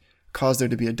happened caused there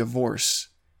to be a divorce,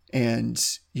 and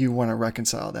you want to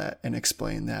reconcile that and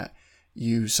explain that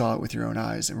you saw it with your own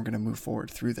eyes and we're going to move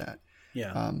forward through that.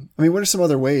 Yeah. What are some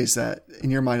other ways that,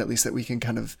 in your mind at least, that we can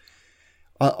kind of,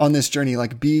 on this journey,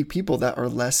 like be people that are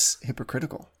less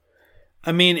hypocritical?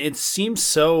 It seems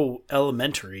so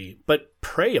elementary, but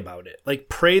pray about it. Like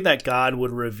pray that God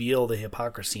would reveal the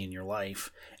hypocrisy in your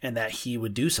life and that he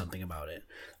would do something about it.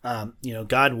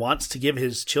 God wants to give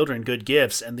his children good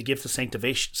gifts, and the gift of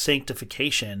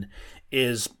sanctification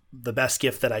is the best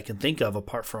gift that I can think of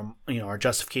apart from, our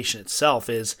justification itself,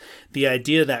 is the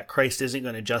idea that Christ isn't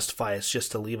going to justify us just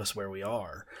to leave us where we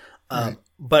are.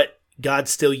 But God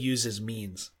still uses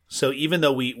means. So even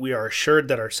though we are assured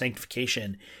that our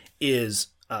sanctification is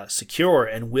secure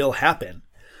and will happen,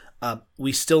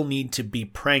 we still need to be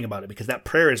praying about it, because that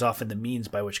prayer is often the means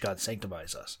by which God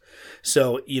sanctifies us.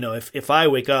 So, if I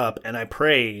wake up and I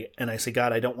pray and I say,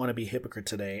 God, I don't want to be a hypocrite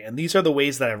today, and these are the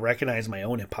ways that I've recognized my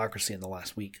own hypocrisy in the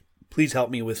last week. Please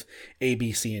help me with A,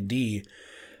 B, C, and D.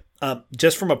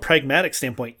 Just from a pragmatic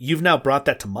standpoint, you've now brought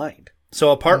that to mind.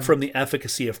 So apart from the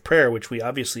efficacy of prayer, which we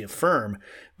obviously affirm,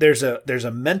 there's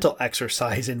a mental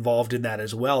exercise involved in that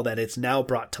as well, that it's now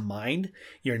brought to mind.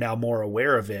 You're now more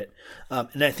aware of it.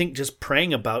 And I think just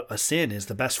praying about a sin is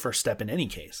the best first step in any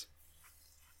case.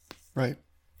 Right.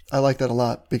 I like that a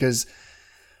lot, because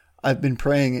I've been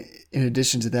praying in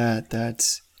addition to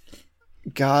that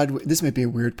God, this might be a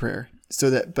weird prayer,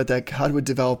 but that God would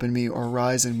develop in me or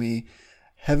arise in me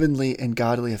heavenly and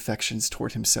godly affections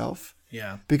toward himself.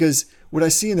 Yeah. Because what I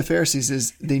see in the Pharisees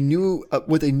is they knew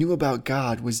what they knew about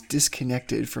God was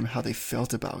disconnected from how they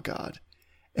felt about God.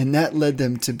 And that led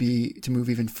them to move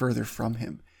even further from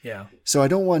him. Yeah. So I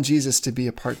don't want Jesus to be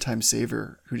a part-time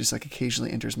savior who just like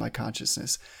occasionally enters my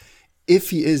consciousness.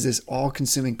 If he is this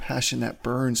all-consuming passion that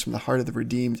burns from the heart of the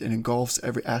redeemed and engulfs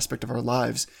every aspect of our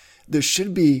lives, there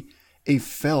should be a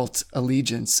felt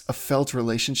allegiance, a felt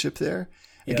relationship there.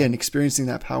 Yeah. Again, experiencing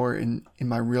that power in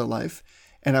my real life.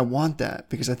 And I want that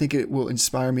because I think it will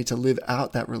inspire me to live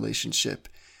out that relationship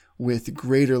with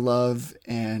greater love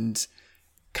and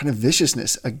kind of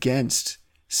viciousness against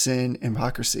sin and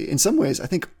hypocrisy. In some ways, I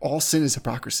think all sin is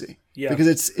hypocrisy. Yeah. Because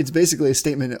it's basically a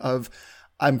statement of,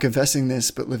 I'm confessing this,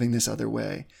 but living this other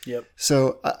way. Yep.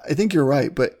 So I think you're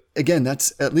right. But again,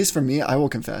 that's, at least for me, I will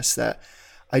confess that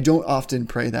I don't often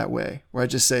pray that way, where I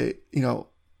just say,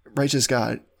 righteous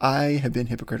God, I have been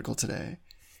hypocritical today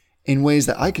in ways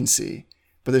that I can see,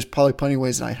 but there's probably plenty of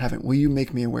ways that I haven't. Will you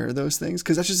make me aware of those things?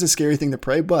 Because that's just a scary thing to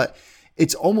pray, but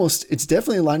it's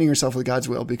definitely aligning yourself with God's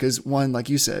will, because one, like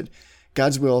you said,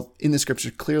 God's will in the scripture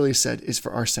clearly said is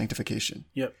for our sanctification.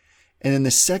 Yep. And then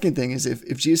the second thing is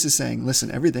if Jesus is saying,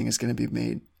 listen, everything is going to be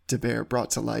made to bear,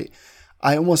 brought to light,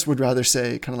 I almost would rather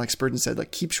say, kind of like Spurgeon said,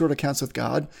 like, keep short accounts with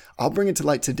God. I'll bring it to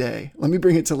light today. Let me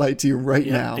bring it to light to you right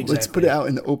now. Exactly. Let's put it out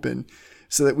in the open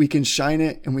so that we can shine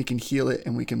it and we can heal it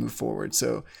and we can move forward.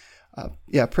 So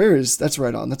prayer that's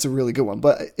right on. That's a really good one.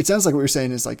 But it sounds like what you're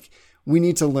saying is like, we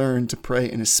need to learn to pray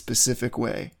in a specific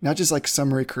way, not just like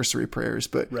summary, cursory prayers,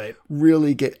 but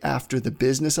really get after the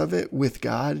business of it with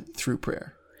God through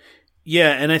prayer.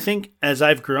 Yeah. And I think as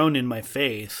I've grown in my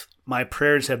faith, my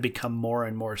prayers have become more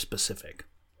and more specific.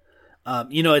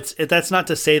 That's not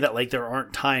to say that like there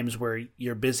aren't times where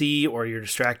you're busy or you're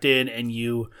distracted and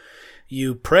you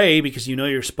pray because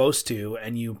you're supposed to,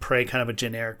 and you pray kind of a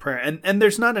generic prayer. And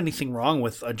there's not anything wrong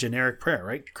with a generic prayer,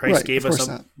 right? Christ gave us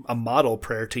a model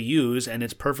prayer to use, and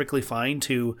it's perfectly fine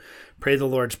to pray the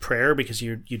Lord's Prayer because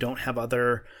you don't have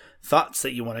other thoughts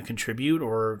that you want to contribute,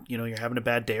 or you're having a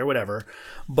bad day or whatever.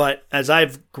 But as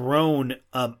I've grown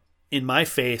in my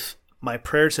faith, my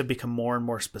prayers have become more and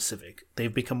more specific.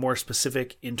 They've become more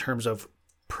specific in terms of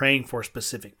praying for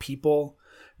specific people,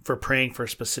 for praying for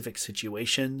specific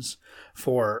situations,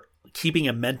 for keeping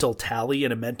a mental tally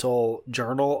and a mental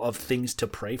journal of things to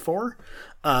pray for.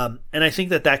 And I think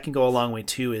that can go a long way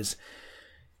too. Is,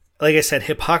 like I said,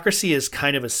 hypocrisy is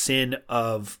kind of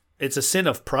it's a sin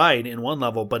of pride in one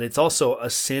level, but it's also a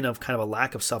sin of kind of a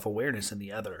lack of self-awareness in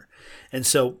the other. And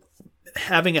so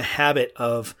having a habit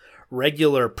of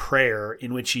regular prayer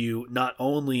in which you not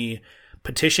only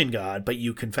petition God, but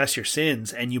you confess your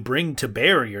sins and you bring to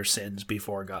bear your sins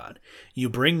before God. You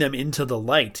bring them into the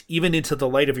light, even into the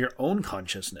light of your own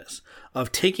consciousness,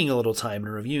 of taking a little time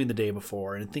and reviewing the day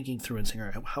before and thinking through and saying, all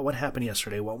right, what happened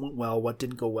yesterday? What went well? What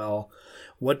didn't go well?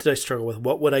 What did I struggle with?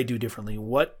 What would I do differently?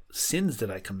 What sins did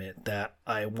I commit that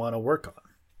I want to work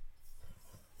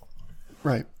on?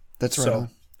 Right. That's right. So,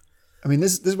 I mean,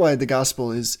 this is why the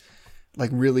gospel is like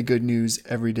really good news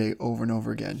every day over and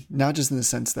over again. Not just in the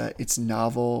sense that it's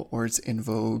novel or it's in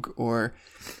vogue or,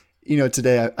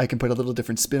 today I can put a little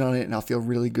different spin on it and I'll feel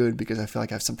really good because I feel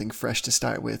like I have something fresh to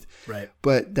start with. Right.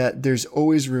 But that there's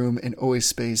always room and always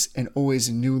space and always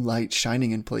new light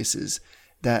shining in places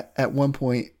that at one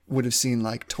point would have seemed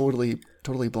like totally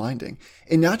blinding.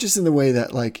 And not just in the way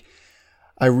that like,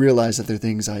 I realize that there are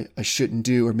things I shouldn't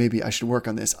do, or maybe I should work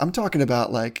on this. I'm talking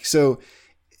about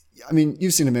I mean,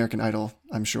 you've seen American Idol,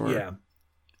 I'm sure. Yeah.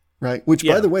 Right? Which,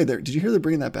 by the way, did you hear they're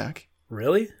bringing that back?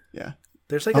 Really? Yeah.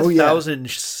 There's like 1,000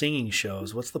 singing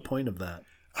shows. What's the point of that?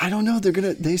 I don't know.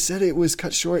 They said it was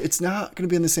cut short. It's not going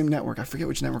to be on the same network. I forget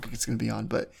which network it's going to be on,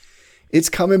 but it's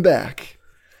coming back.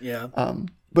 Yeah.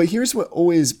 But here's what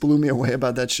always blew me away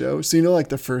about that show. So, like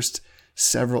the first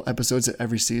several episodes of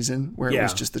every season where it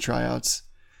was just the tryouts.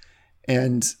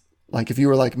 And like, if you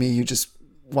were like me, you just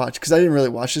watch, because I didn't really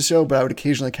watch the show, but I would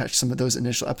occasionally catch some of those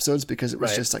initial episodes because it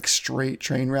was just like straight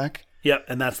train wreck. Yep,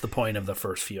 and that's the point of the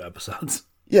first few episodes.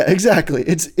 Yeah, exactly.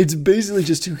 It's basically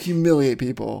just to humiliate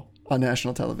people on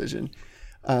national television.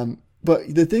 But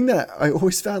the thing that I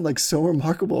always found like so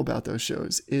remarkable about those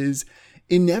shows is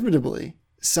inevitably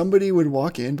somebody would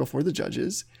walk in before the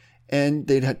judges and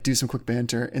they'd have to do some quick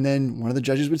banter, and then one of the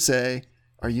judges would say,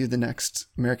 "Are you the next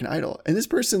American Idol?" And this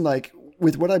person, like,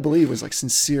 with what I believe was like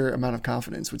sincere amount of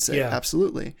confidence, would say,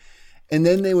 absolutely. And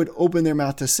then they would open their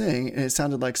mouth to sing, and it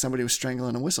sounded like somebody was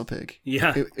strangling a whistle pig.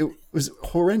 Yeah. It was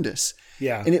horrendous.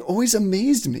 Yeah. And it always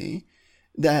amazed me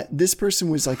that this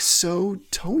person was like so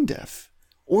tone deaf,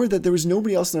 or that there was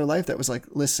nobody else in their life that was like,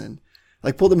 listen,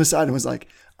 like pulled them aside and was like,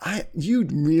 you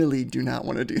really do not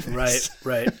want to do this.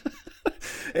 Right.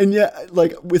 And yet,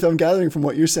 like, what I'm gathering from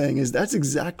what you're saying is that's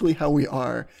exactly how we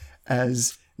are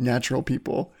as natural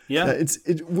people. Yeah.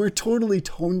 We're totally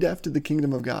tone deaf to the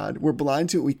kingdom of God. We're blind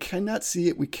to it. We cannot see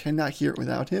it. We cannot hear it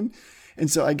without him. And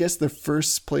so I guess the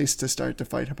first place to start to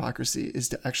fight hypocrisy is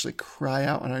to actually cry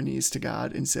out on our knees to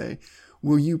God and say,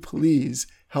 will you please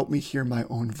help me hear my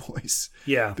own voice.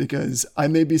 Yeah. Because I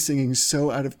may be singing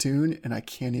so out of tune and I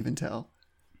can't even tell.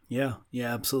 Yeah,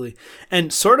 absolutely.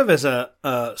 And sort of as a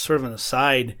sort of an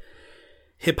aside,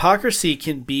 hypocrisy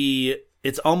can be,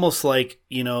 it's almost like,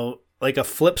 like a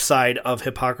flip side of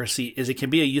hypocrisy is it can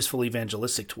be a useful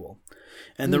evangelistic tool.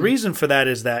 And the reason for that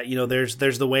is that,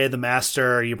 there's the way of the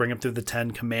master, you bring them through the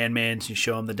 10 commandments, you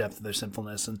show them the depth of their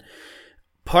sinfulness. And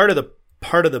part of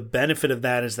the benefit of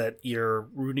that is that you're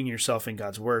rooting yourself in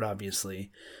God's word,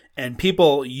 obviously. And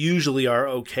people usually are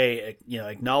okay,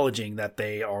 acknowledging that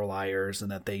they are liars and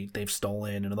that they've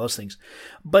stolen and those things.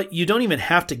 But you don't even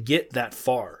have to get that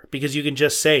far, because you can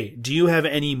just say, do you have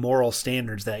any moral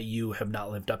standards that you have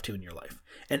not lived up to in your life?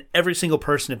 And every single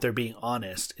person, if they're being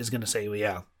honest, is going to say,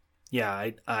 well,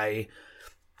 yeah, I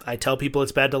tell people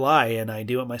it's bad to lie and I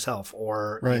do it myself.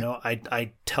 Or, right.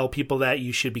 I tell people that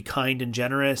you should be kind and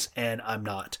generous and I'm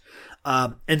not.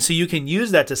 And so you can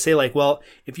use that to say, like, well,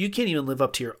 if you can't even live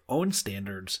up to your own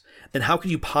standards, then how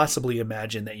could you possibly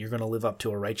imagine that you're going to live up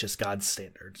to a righteous God's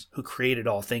standards, who created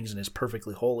all things and is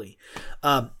perfectly holy?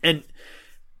 And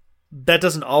that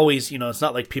doesn't always, it's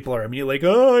not like people are immediately like,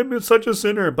 oh, I'm such a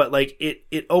sinner. But like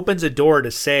it opens a door to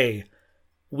say,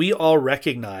 we all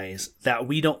recognize that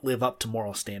we don't live up to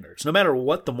moral standards. No matter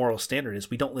what the moral standard is,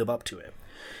 we don't live up to it.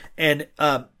 And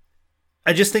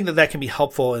I just think that can be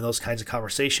helpful in those kinds of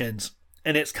conversations.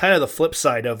 And it's kind of the flip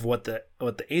side of what the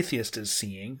atheist is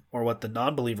seeing, or what the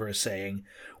non-believer is saying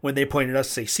when they point at us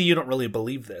and say, see, you don't really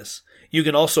believe this. You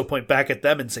can also point back at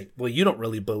them and say, well, you don't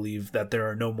really believe that there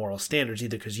are no moral standards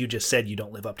either, because you just said you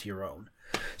don't live up to your own.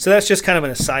 So that's just kind of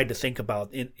an aside to think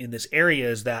about in this area,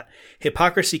 is that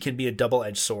hypocrisy can be a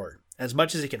double-edged sword. As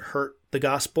much as it can hurt the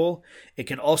gospel, it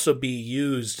can also be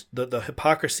used, the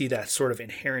hypocrisy that's sort of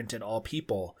inherent in all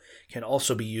people can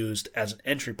also be used as an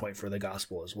entry point for the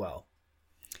gospel as well.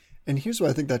 And here's why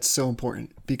I think that's so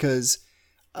important, because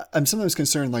I'm sometimes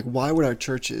concerned, like, why would our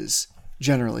churches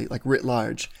generally, like writ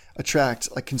large,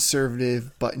 attract like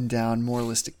conservative, buttoned-down,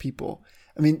 moralistic people?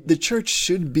 I mean, the church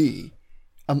should be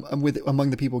among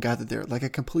the people gathered there like a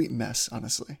complete mess,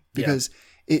 honestly, because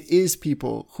it is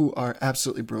people who are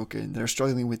absolutely broken, that are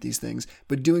struggling with these things,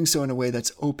 but doing so in a way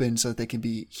that's open so that they can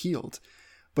be healed.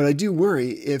 But I do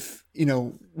worry if,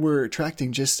 we're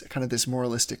attracting just kind of this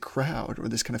moralistic crowd, or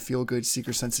this kind of feel-good,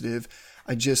 seeker-sensitive,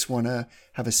 I just want to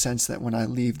have a sense that when I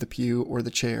leave the pew or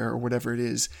the chair or whatever it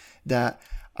is, that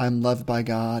I'm loved by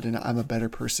God and I'm a better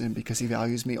person because he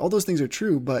values me. All those things are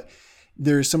true, but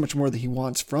there's so much more that he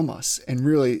wants from us. And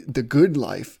really, the good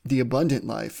life, the abundant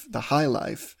life, the high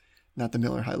life, not the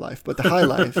Miller High life, but the high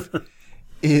life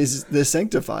is the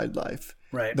sanctified life.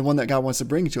 Right. The one that God wants to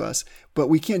bring to us. But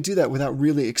we can't do that without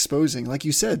really exposing, like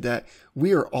you said, that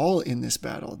we are all in this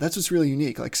battle. That's what's really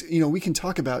unique. Like, we can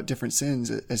talk about different sins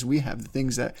as we have, the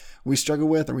things that we struggle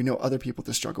with or we know other people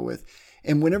to struggle with.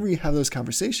 And whenever you have those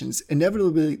conversations,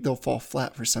 inevitably they'll fall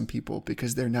flat for some people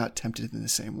because they're not tempted in the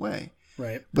same way.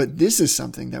 Right. But this is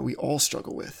something that we all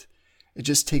struggle with. It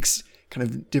just takes kind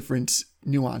of different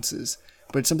nuances,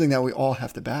 but it's something that we all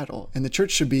have to battle. And the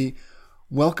church should be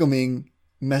welcoming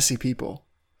messy people,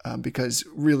 because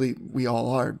really we all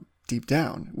are deep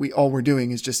down. All we're doing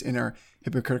is just in our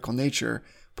hypocritical nature,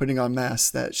 putting on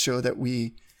masks that show that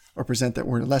or present that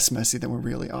we're less messy than we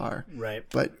really are. Right.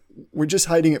 But we're just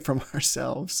hiding it from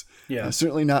ourselves. Yeah.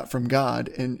 Certainly not from God.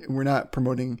 And we're not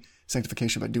promoting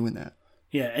sanctification by doing that.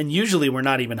 Yeah, and usually we're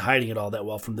not even hiding it all that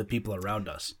well from the people around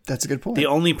us. That's a good point. The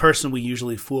only person we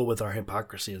usually fool with our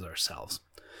hypocrisy is ourselves.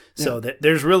 So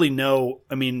there's really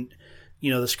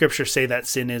the scriptures say that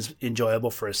sin is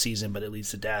enjoyable for a season, but it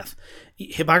leads to death.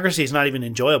 Hypocrisy is not even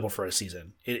enjoyable for a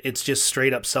season. It's just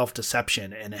straight up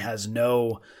self-deception, and it has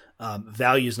no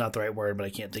value is not the right word, but I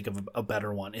can't think of a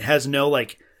better one. It has no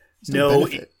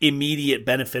immediate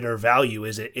benefit or value.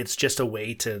 It's just a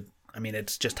way to,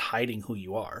 it's just hiding who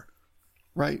you are.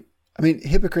 Right.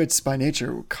 Hypocrites by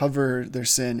nature cover their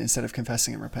sin instead of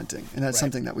confessing and repenting. And that's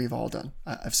something that we've all done.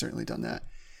 I've certainly done that.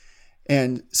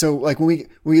 And so like when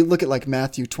we look at like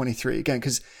Matthew 23 again,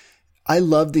 because I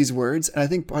love these words. And I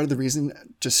think part of the reason,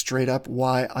 just straight up,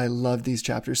 why I love these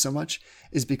chapters so much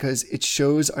is because it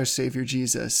shows our Savior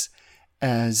Jesus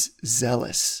as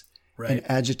zealous and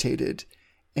agitated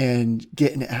and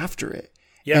getting after it.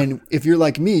 Yeah. And if you're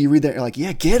like me, you read that, you're like,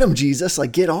 yeah, get him, Jesus,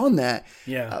 like get on that.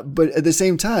 Yeah. But at the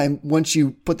same time, once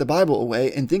you put the Bible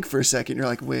away and think for a second, you're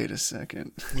like, wait a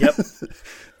second. Yep.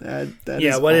 that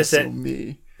is what also is it?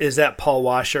 Me. Is that Paul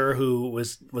Washer who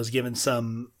was given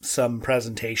some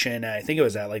presentation? I think it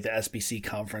was at like the SBC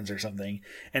conference or something,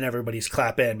 and everybody's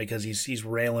clapping because he's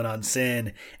railing on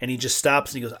sin, and he just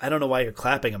stops and he goes, I don't know why you're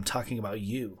clapping. I'm talking about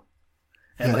you.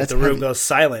 and like the room goes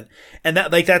silent. And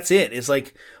that's it. It's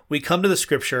like we come to the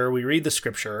scripture, we read the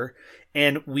scripture,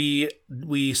 and we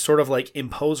sort of like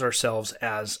impose ourselves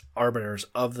as arbiters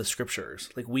of the scriptures.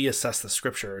 Like we assess the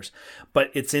scriptures,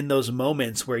 but it's in those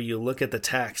moments where you look at the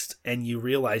text and you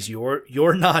realize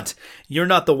you're not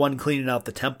the one cleaning out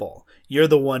the temple. You're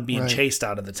the one being chased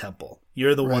out of the temple.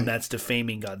 You're the one that's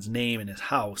defaming God's name and his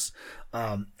house.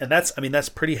 And that's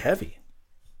pretty heavy.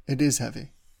 It is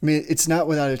heavy. I mean, it's not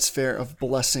without its fare of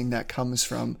blessing that comes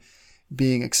from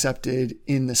being accepted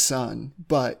in the Son,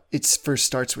 but it first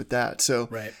starts with that. So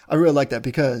I really like that,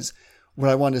 because what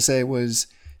I wanted to say was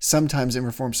sometimes in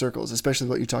Reformed circles, especially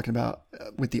what you're talking about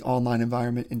with the online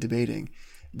environment and debating,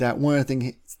 that one of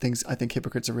the things I think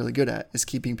hypocrites are really good at is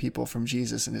keeping people from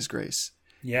Jesus and his grace.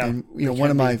 Yeah. And one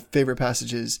of my favorite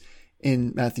passages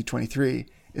in Matthew 23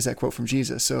 is that quote from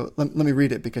Jesus. So let me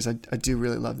read it, because I do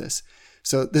really love this.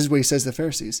 So this is what he says to the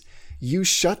Pharisees: "You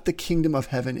shut the kingdom of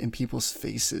heaven in people's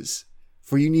faces,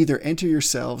 for you neither enter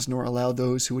yourselves nor allow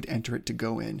those who would enter it to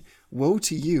go in. Woe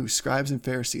to you, scribes and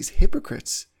Pharisees,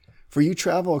 hypocrites! For you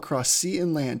travel across sea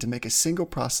and land to make a single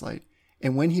proselyte,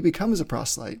 and when he becomes a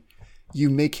proselyte,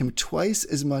 you make him twice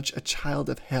as much a child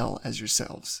of hell as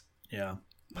yourselves." Yeah.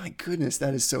 My goodness,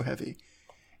 that is so heavy.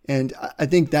 And I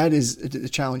think that is the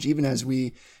challenge, even as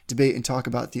we debate and talk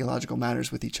about theological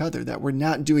matters with each other, that we're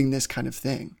not doing this kind of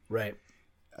thing. Right.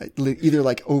 Either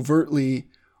like overtly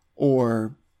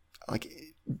or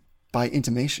like by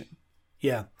intimation.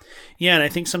 Yeah. Yeah. And I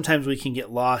think sometimes we can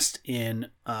get lost in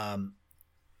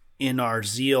our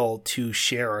zeal to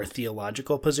share our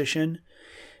theological position.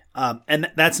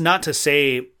 And that's not to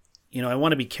say, I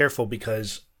want to be careful,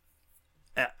 because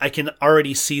I can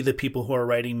already see the people who are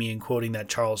writing me and quoting that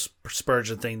Charles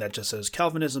Spurgeon thing that just says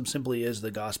Calvinism simply is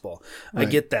the gospel. Right. I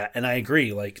get that. And I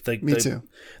agree. Like me too.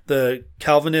 The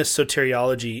Calvinist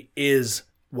soteriology is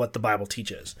what the Bible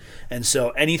teaches. And so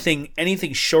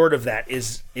anything short of that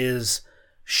is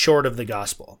short of the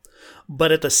gospel.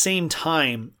 But at the same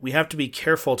time, we have to be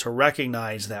careful to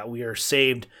recognize that we are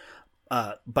saved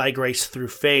by grace through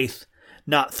faith,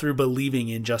 not through believing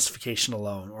in justification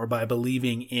alone or by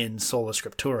believing in sola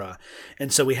scriptura.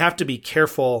 And so we have to be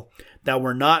careful that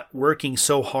we're not working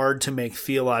so hard to make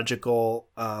theological,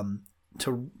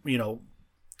 to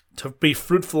be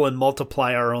fruitful and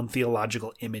multiply our own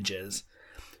theological images.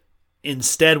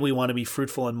 Instead, we want to be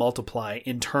fruitful and multiply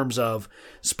in terms of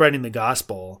spreading the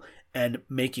gospel and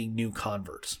making new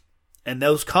converts. And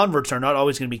those converts are not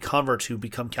always going to be converts who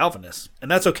become Calvinists. And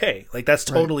that's okay. Like, that's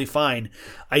totally fine.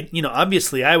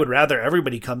 Obviously I would rather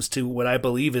everybody comes to what I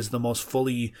believe is the most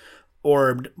fully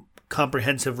orbed,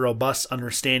 comprehensive, robust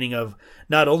understanding of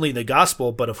not only the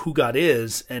gospel, but of who God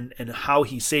is and how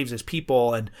he saves his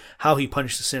people and how he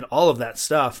punishes sin, all of that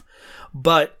stuff.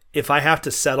 But if I have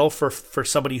to settle for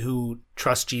somebody who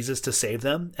trusts Jesus to save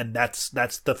them, and that's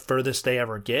the furthest they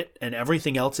ever get, and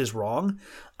everything else is wrong,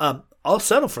 I'll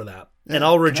settle for that. Yeah, and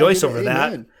I'll rejoice over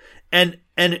that. And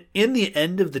in the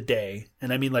end of the day,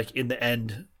 and I mean like in the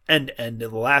end of the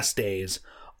last days,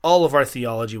 all of our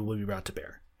theology will be brought to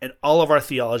bear. And all of our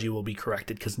theology will be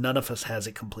corrected, because none of us has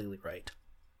it completely right.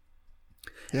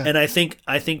 Yeah. And I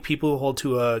think people who hold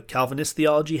to a Calvinist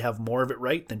theology have more of it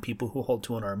right than people who hold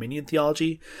to an Arminian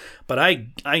theology. But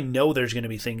I know there's going to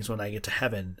be things when I get to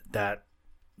heaven that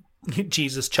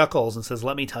Jesus chuckles and says,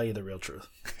 "Let me tell you the real truth."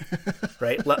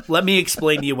 Right? Let me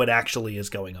explain to you what actually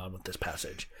is going on with this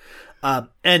passage.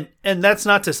 And that's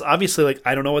not to, obviously, like,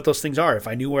 I don't know what those things are. If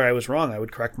I knew where I was wrong, I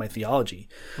would correct my theology.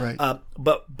 Right.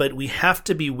 But we have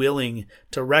to be willing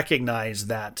to recognize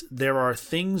that there are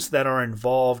things that are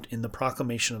involved in the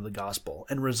proclamation of the gospel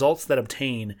and results that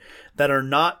obtain that are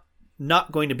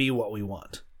not going to be what we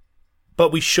want,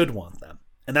 but we should want them.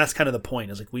 And that's kind of the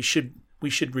point, is like, we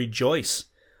should rejoice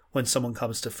when someone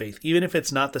comes to faith, even if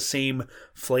it's not the same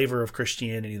flavor of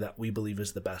Christianity that we believe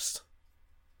is the best.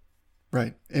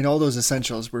 Right. In all those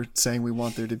essentials, we're saying we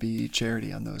want there to be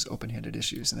charity on those open-handed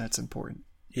issues, and that's important.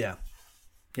 Yeah.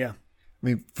 Yeah. I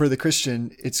mean, for the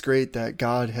Christian, it's great that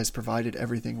God has provided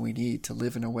everything we need to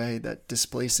live in a way that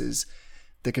displaces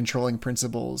the controlling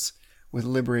principles with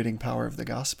liberating power of the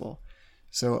gospel.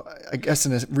 So I guess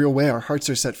in a real way, our hearts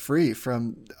are set free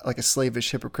from like a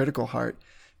slavish, hypocritical heart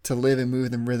to live and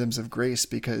move in rhythms of grace,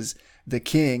 because the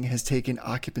King has taken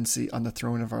occupancy on the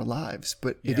throne of our lives.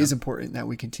 But it is important that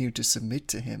we continue to submit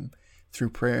to him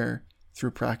through prayer, through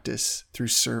practice, through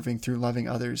serving, through loving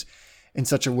others in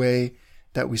such a way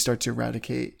that we start to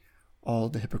eradicate all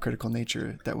the hypocritical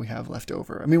nature that we have left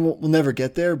over. I mean, we'll never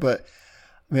get there, but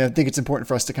I mean, I think it's important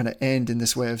for us to kind of end in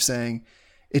this way of saying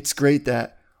it's great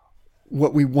that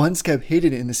what we once kept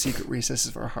hidden in the secret recesses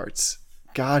of our hearts,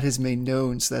 God has made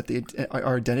known so that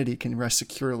our identity can rest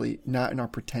securely, not in our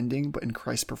pretending, but in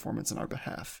Christ's performance on our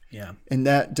behalf. Yeah. And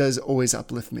that does always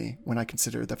uplift me when I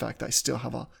consider the fact that I still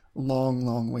have a long,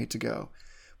 long way to go.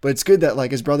 But it's good that,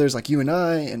 like, as brothers like you and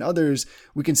I and others,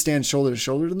 we can stand shoulder to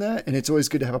shoulder in that. And it's always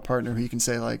good to have a partner who you can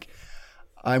say, like,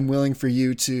 I'm willing for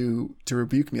you to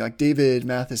rebuke me. Like David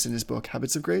Mathis in his book,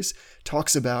 Habits of Grace,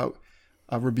 talks about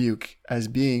a rebuke as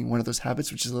being one of those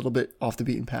habits, which is a little bit off the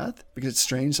beaten path because it's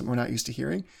strange, something we're not used to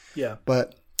hearing. Yeah.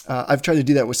 But I've tried to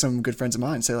do that with some good friends of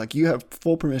mine. Say, like, you have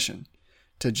full permission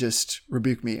to just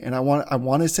rebuke me. And I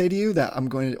want to say to you that I'm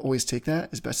going to always take that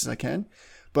as best as I can.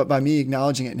 But by me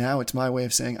acknowledging it now, it's my way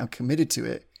of saying I'm committed to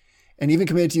it. And even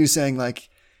committed to you saying, like,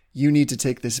 you need to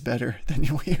take this better than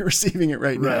you're receiving it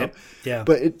right now. Yeah.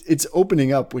 But it's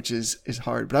opening up, which is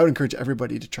hard. But I would encourage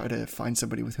everybody to try to find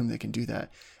somebody with whom they can do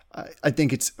that. I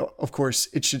think it's, of course,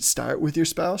 it should start with your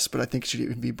spouse, but I think it should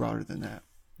even be broader than that.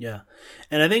 Yeah.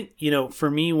 And I think, for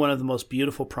me, one of the most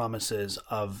beautiful promises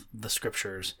of the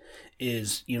scriptures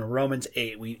is, Romans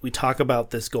 8, we talk about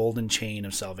this golden chain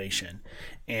of salvation.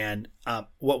 And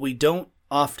what we don't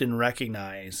often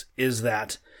recognize is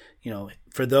that,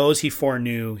 for those he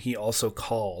foreknew, he also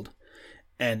called.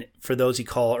 And for those he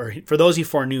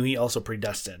foreknew, he also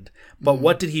predestined. But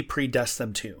what did he predestine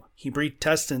them to? He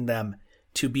predestined them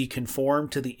to be conformed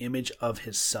to the image of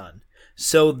his Son,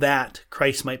 so that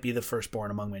Christ might be the firstborn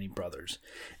among many brothers.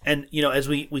 And, as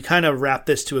we kind of wrap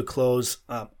this to a close,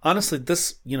 honestly,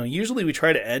 this, usually we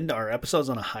try to end our episodes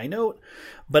on a high note,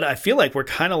 but I feel like we're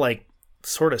kind of like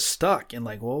sort of stuck in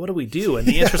like, well, what do we do? And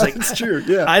the answer is like, it's true.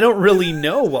 Yeah. I don't really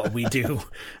know what we do.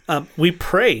 We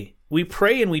pray. We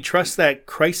pray and we trust that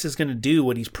Christ is going to do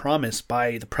what he's promised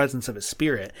by the presence of his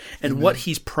Spirit. And Amen. What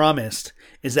he's promised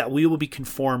is that we will be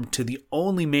conformed to the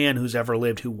only man who's ever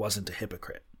lived who wasn't a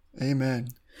hypocrite. Amen.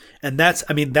 And that's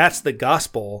the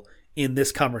gospel in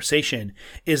this conversation,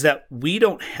 is that we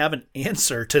don't have an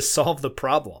answer to solve the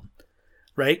problem,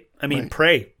 right?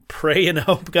 Right. Pray and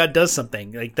hope God does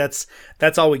something. Like that's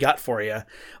all we got for you.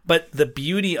 But the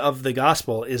beauty of the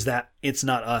gospel is that it's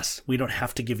not us. We don't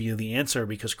have to give you the answer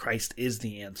because Christ is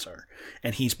the answer.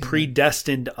 And he's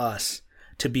predestined us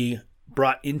to be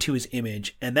brought into his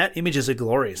image. And that image is a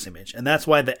glorious image. And that's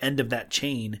why the end of that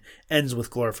chain ends with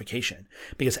glorification.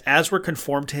 Because as we're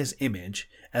conformed to his image,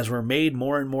 as we're made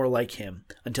more and more like him,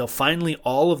 until finally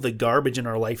all of the garbage in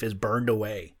our life is burned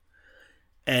away,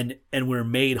 and we're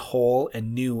made whole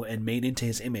and new and made into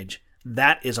his image,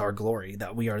 that is our glory,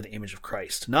 that we are the image of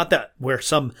Christ. Not that we're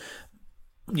some,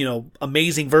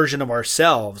 amazing version of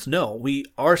ourselves. No, we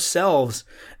ourselves,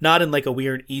 not in like a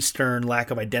weird Eastern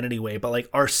lack of identity way, but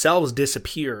like ourselves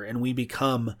disappear and we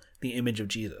become the image of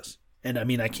Jesus. And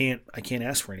I can't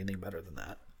ask for anything better than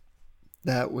that.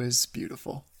 That was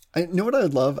beautiful. I know what I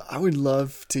would love. I would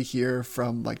love to hear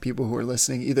from like people who are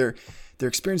listening, either their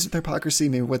experience with hypocrisy,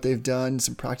 maybe what they've done,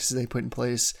 some practices they put in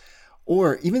place,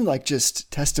 or even like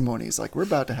just testimonies. Like we're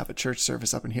about to have a church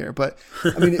service up in here, but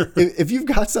if you've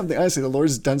got something, honestly, the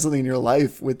Lord's done something in your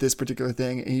life with this particular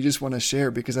thing and you just want to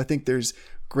share, because I think there's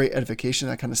great edification,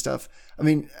 that kind of stuff.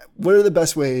 What are the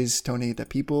best ways, Tony, that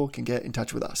people can get in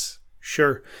touch with us?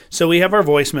 Sure. So we have our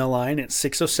voicemail line at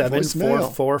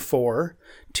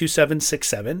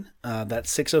 607-444-2767.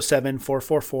 That's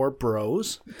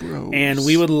 607-444-BROS. And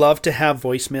we would love to have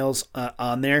voicemails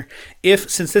on there.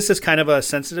 Since this is kind of a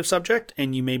sensitive subject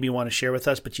and you maybe want to share with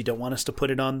us, but you don't want us to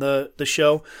put it on the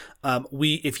show,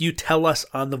 if you tell us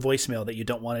on the voicemail that you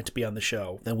don't want it to be on the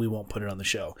show, then we won't put it on the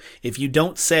show. If you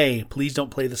don't say, please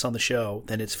don't play this on the show,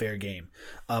 then it's fair game.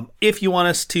 If you want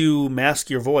us to mask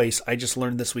your voice, I just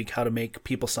learned this week how to make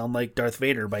people sound like Darth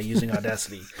Vader by using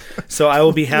Audacity. So I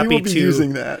will be happy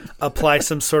to apply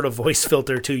some sort of voice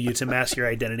filter to you to mask your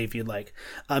identity if you'd like.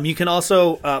 You can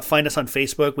also find us on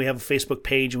Facebook. We have a Facebook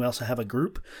page and we also have a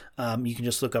group. You can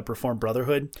just look up Reformed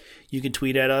Brotherhood. You can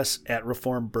tweet at us at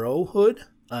Reformed Brohood,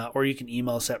 or you can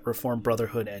email us at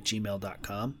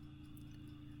reformedbrotherhood@gmail.com.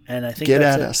 And I think Get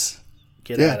that's at it. us.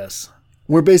 Get at us.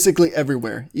 We're basically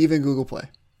everywhere, even Google Play.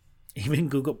 Even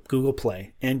Google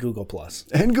Play and Google Plus.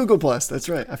 And Google Plus, that's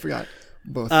right. I forgot.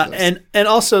 Both of those. And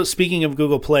also, speaking of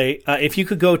Google Play, if you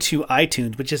could go to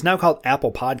iTunes, which is now called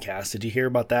Apple Podcasts. Did you hear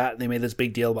about that? They made this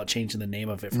big deal about changing the name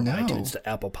of it from iTunes to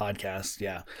Apple Podcasts.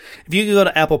 Yeah. If you could go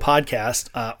to Apple Podcast,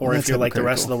 or if you're like the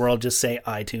rest of the world, just say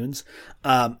iTunes,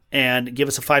 and give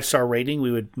us a 5-star rating.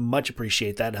 We would much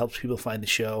appreciate that. It helps people find the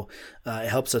show. It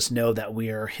helps us know that we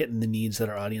are hitting the needs that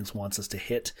our audience wants us to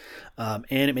hit. And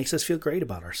it makes us feel great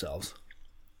about ourselves.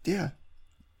 Yeah.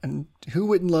 And who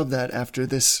wouldn't love that after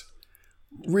this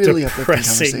really uplifting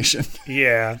conversation?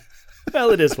 Yeah.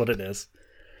 Well, it is what it is.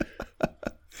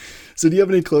 So do you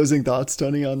have any closing thoughts,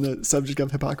 Tony, on the subject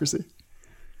of hypocrisy?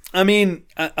 I mean,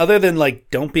 other than like,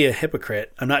 don't be a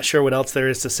hypocrite, I'm not sure what else there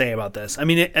is to say about this. I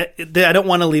mean, I don't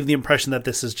want to leave the impression that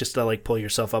this is just to like pull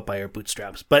yourself up by your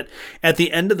bootstraps. But at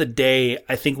the end of the day,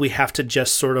 I think we have to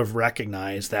just sort of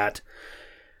recognize that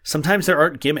sometimes there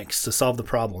aren't gimmicks to solve the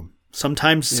problem.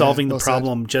 Sometimes solving the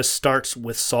problem just starts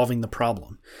with solving the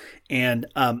problem. And,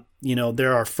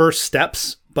 there are first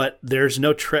steps, but there's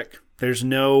no trick. There's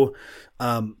no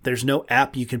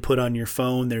app you can put on your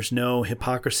phone. There's no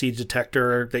hypocrisy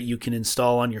detector that you can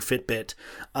install on your Fitbit.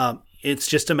 It's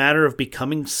just a matter of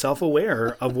becoming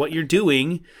self-aware of what you're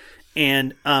doing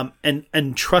and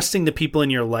trusting the people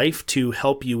in your life to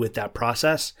help you with that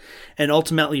process, and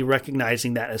ultimately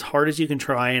recognizing that as hard as you can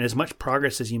try and as much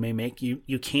progress as you may make,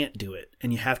 you can't do it.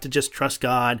 And you have to just trust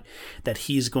God that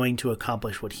he's going to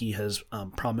accomplish what he has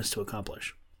promised to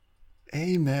accomplish.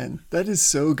 Amen. That is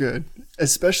so good.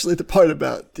 Especially the part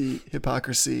about the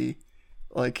hypocrisy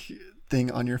thing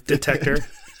on your Fitbit. Detector.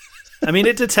 I mean,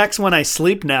 it detects when I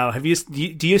sleep now. Do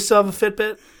you still have a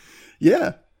Fitbit?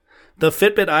 Yeah. The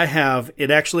Fitbit I have, it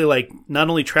actually not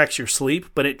only tracks your sleep,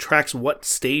 but it tracks what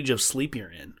stage of sleep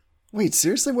you're in. Wait,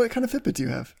 seriously? What kind of Fitbit do you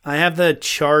have? I have the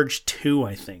Charge 2,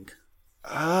 I think.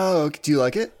 Oh, do you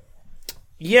like it?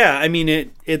 Yeah, I mean,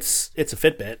 it's a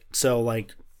Fitbit, so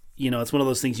it's one of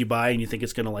those things you buy and you think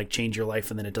it's going to change your life,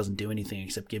 and then it doesn't do anything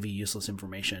except give you useless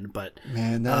information. But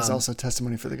man, that is also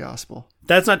testimony for the gospel.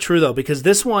 That's not true though, because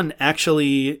this one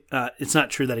actually, it's not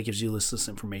true that it gives you useless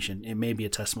information. It may be a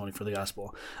testimony for the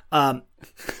gospel.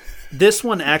 This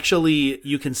one actually,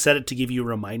 you can set it to give you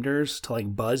reminders to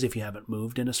buzz if you haven't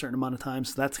moved in a certain amount of time.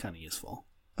 So that's kind of useful.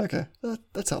 Okay,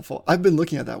 that's helpful. I've been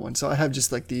looking at that one, so I have just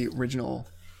the original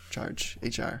Charge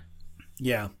HR.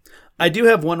 Yeah, I do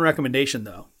have one recommendation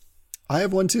though. I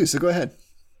have one too, so go ahead.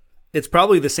 It's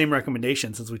probably the same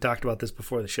recommendation since we talked about this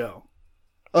before the show.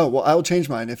 Oh, well, I will change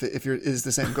mine if it is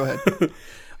the same. Go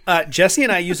ahead. Jesse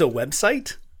and I use a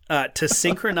website to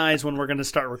synchronize when we're going to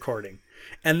start recording.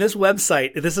 And this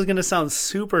website, this is going to sound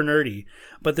super nerdy,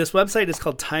 but this website is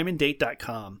called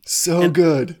timeanddate.com. So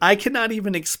good. I cannot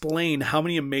even explain how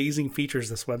many amazing features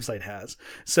this website has.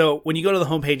 So when you go to the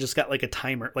homepage, it's got a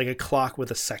timer, a clock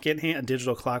with a second hand, a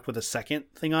digital clock with a second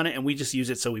thing on it. And we just use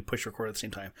it so we push record at the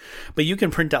same time. But you can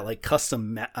print out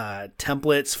custom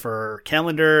templates for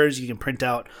calendars. You can print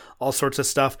out all sorts of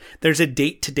stuff. There's a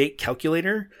date-to-date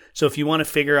calculator. So if you want to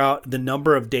figure out the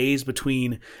number of days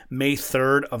between May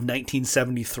 3rd of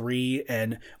 1973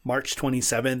 and March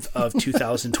 27th of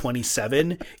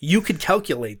 2027, you could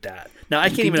calculate that. Now, I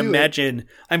can't even imagine.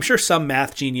 I'm sure some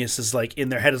math genius is in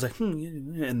their head is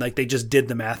and they just did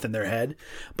the math in their head.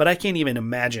 But I can't even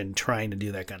imagine trying to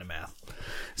do that kind of math.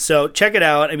 So check it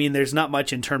out. I mean, there's not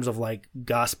much in terms of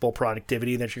gospel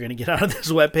productivity that you're going to get out of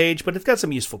this webpage, but it's got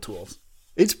some useful tools.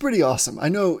 It's pretty awesome. I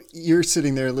know you're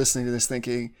sitting there listening to this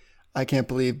thinking, I can't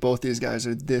believe both these guys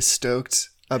are this stoked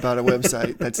about a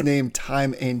website that's named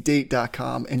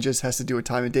timeanddate.com and just has to do with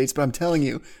time and dates. But I'm telling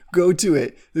you, go to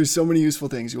it. There's so many useful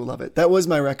things. You'll love it. That was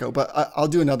my reco, but I'll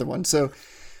do another one. So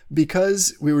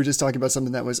because we were just talking about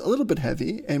something that was a little bit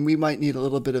heavy and we might need a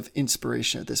little bit of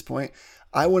inspiration at this point,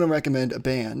 I want to recommend a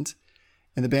band,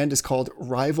 and the band is called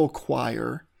Rival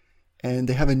Choir. And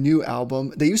they have a new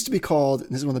album. They used to be called,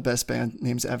 this is one of the best band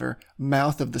names ever,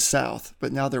 Mouth of the South,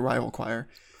 but now they're Rival Choir.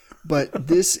 But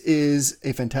this is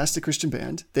a fantastic Christian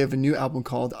band. They have a new album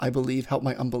called I Believe, Help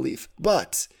My Unbelief.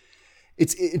 But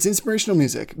it's inspirational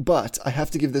music, but I have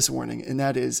to give this a warning, and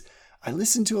that is I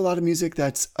listen to a lot of music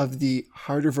that's of the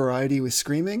harder variety with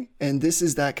screaming, and this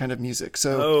is that kind of music.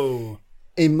 So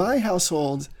in my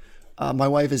household, my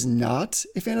wife is not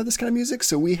a fan of this kind of music,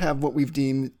 so we have what we've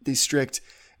deemed the strict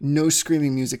no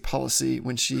screaming music policy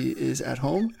when she is at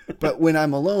home. But when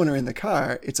I'm alone or in the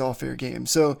car, it's all fair game.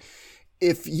 So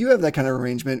if you have that kind of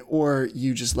arrangement, or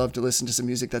you just love to listen to some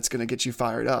music that's going to get you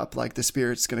fired up, the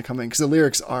Spirit's going to come in, because the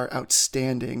lyrics are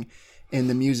outstanding and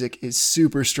the music is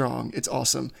super strong. It's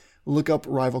awesome. Look up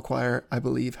Rival Choir, I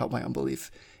Believe, Help My Unbelief.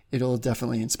 It'll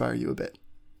definitely inspire you a bit.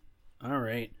 All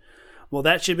right. Well,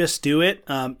 that should just do it.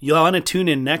 You'll want to tune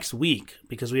in next week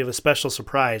because we have a special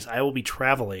surprise. I will be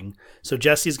traveling. So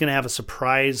Jesse's going to have a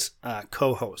surprise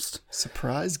co-host.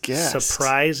 Surprise guest.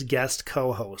 Surprise guest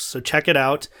co-host. So check it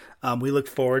out. We look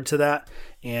forward to that.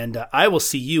 And I will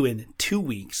see you in 2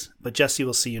 weeks. But Jesse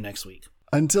will see you next week.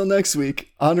 Until next week,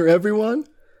 honor everyone.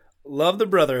 Love the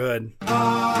brotherhood. What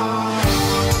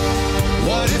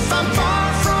if I'm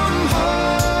far from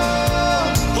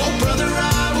home? Oh, brother,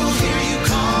 I will hear you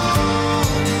call.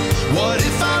 What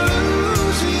if I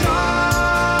lose it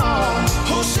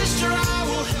all? Oh, sister, I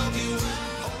will help you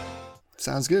out.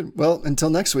 Sounds good. Well, until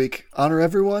next week, honor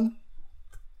everyone.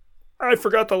 I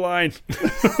forgot the line.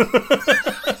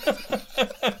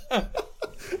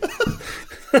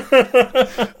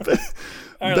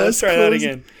 All right, let's try that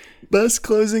again. Best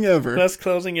closing ever. Best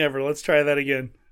closing ever. Let's try that again.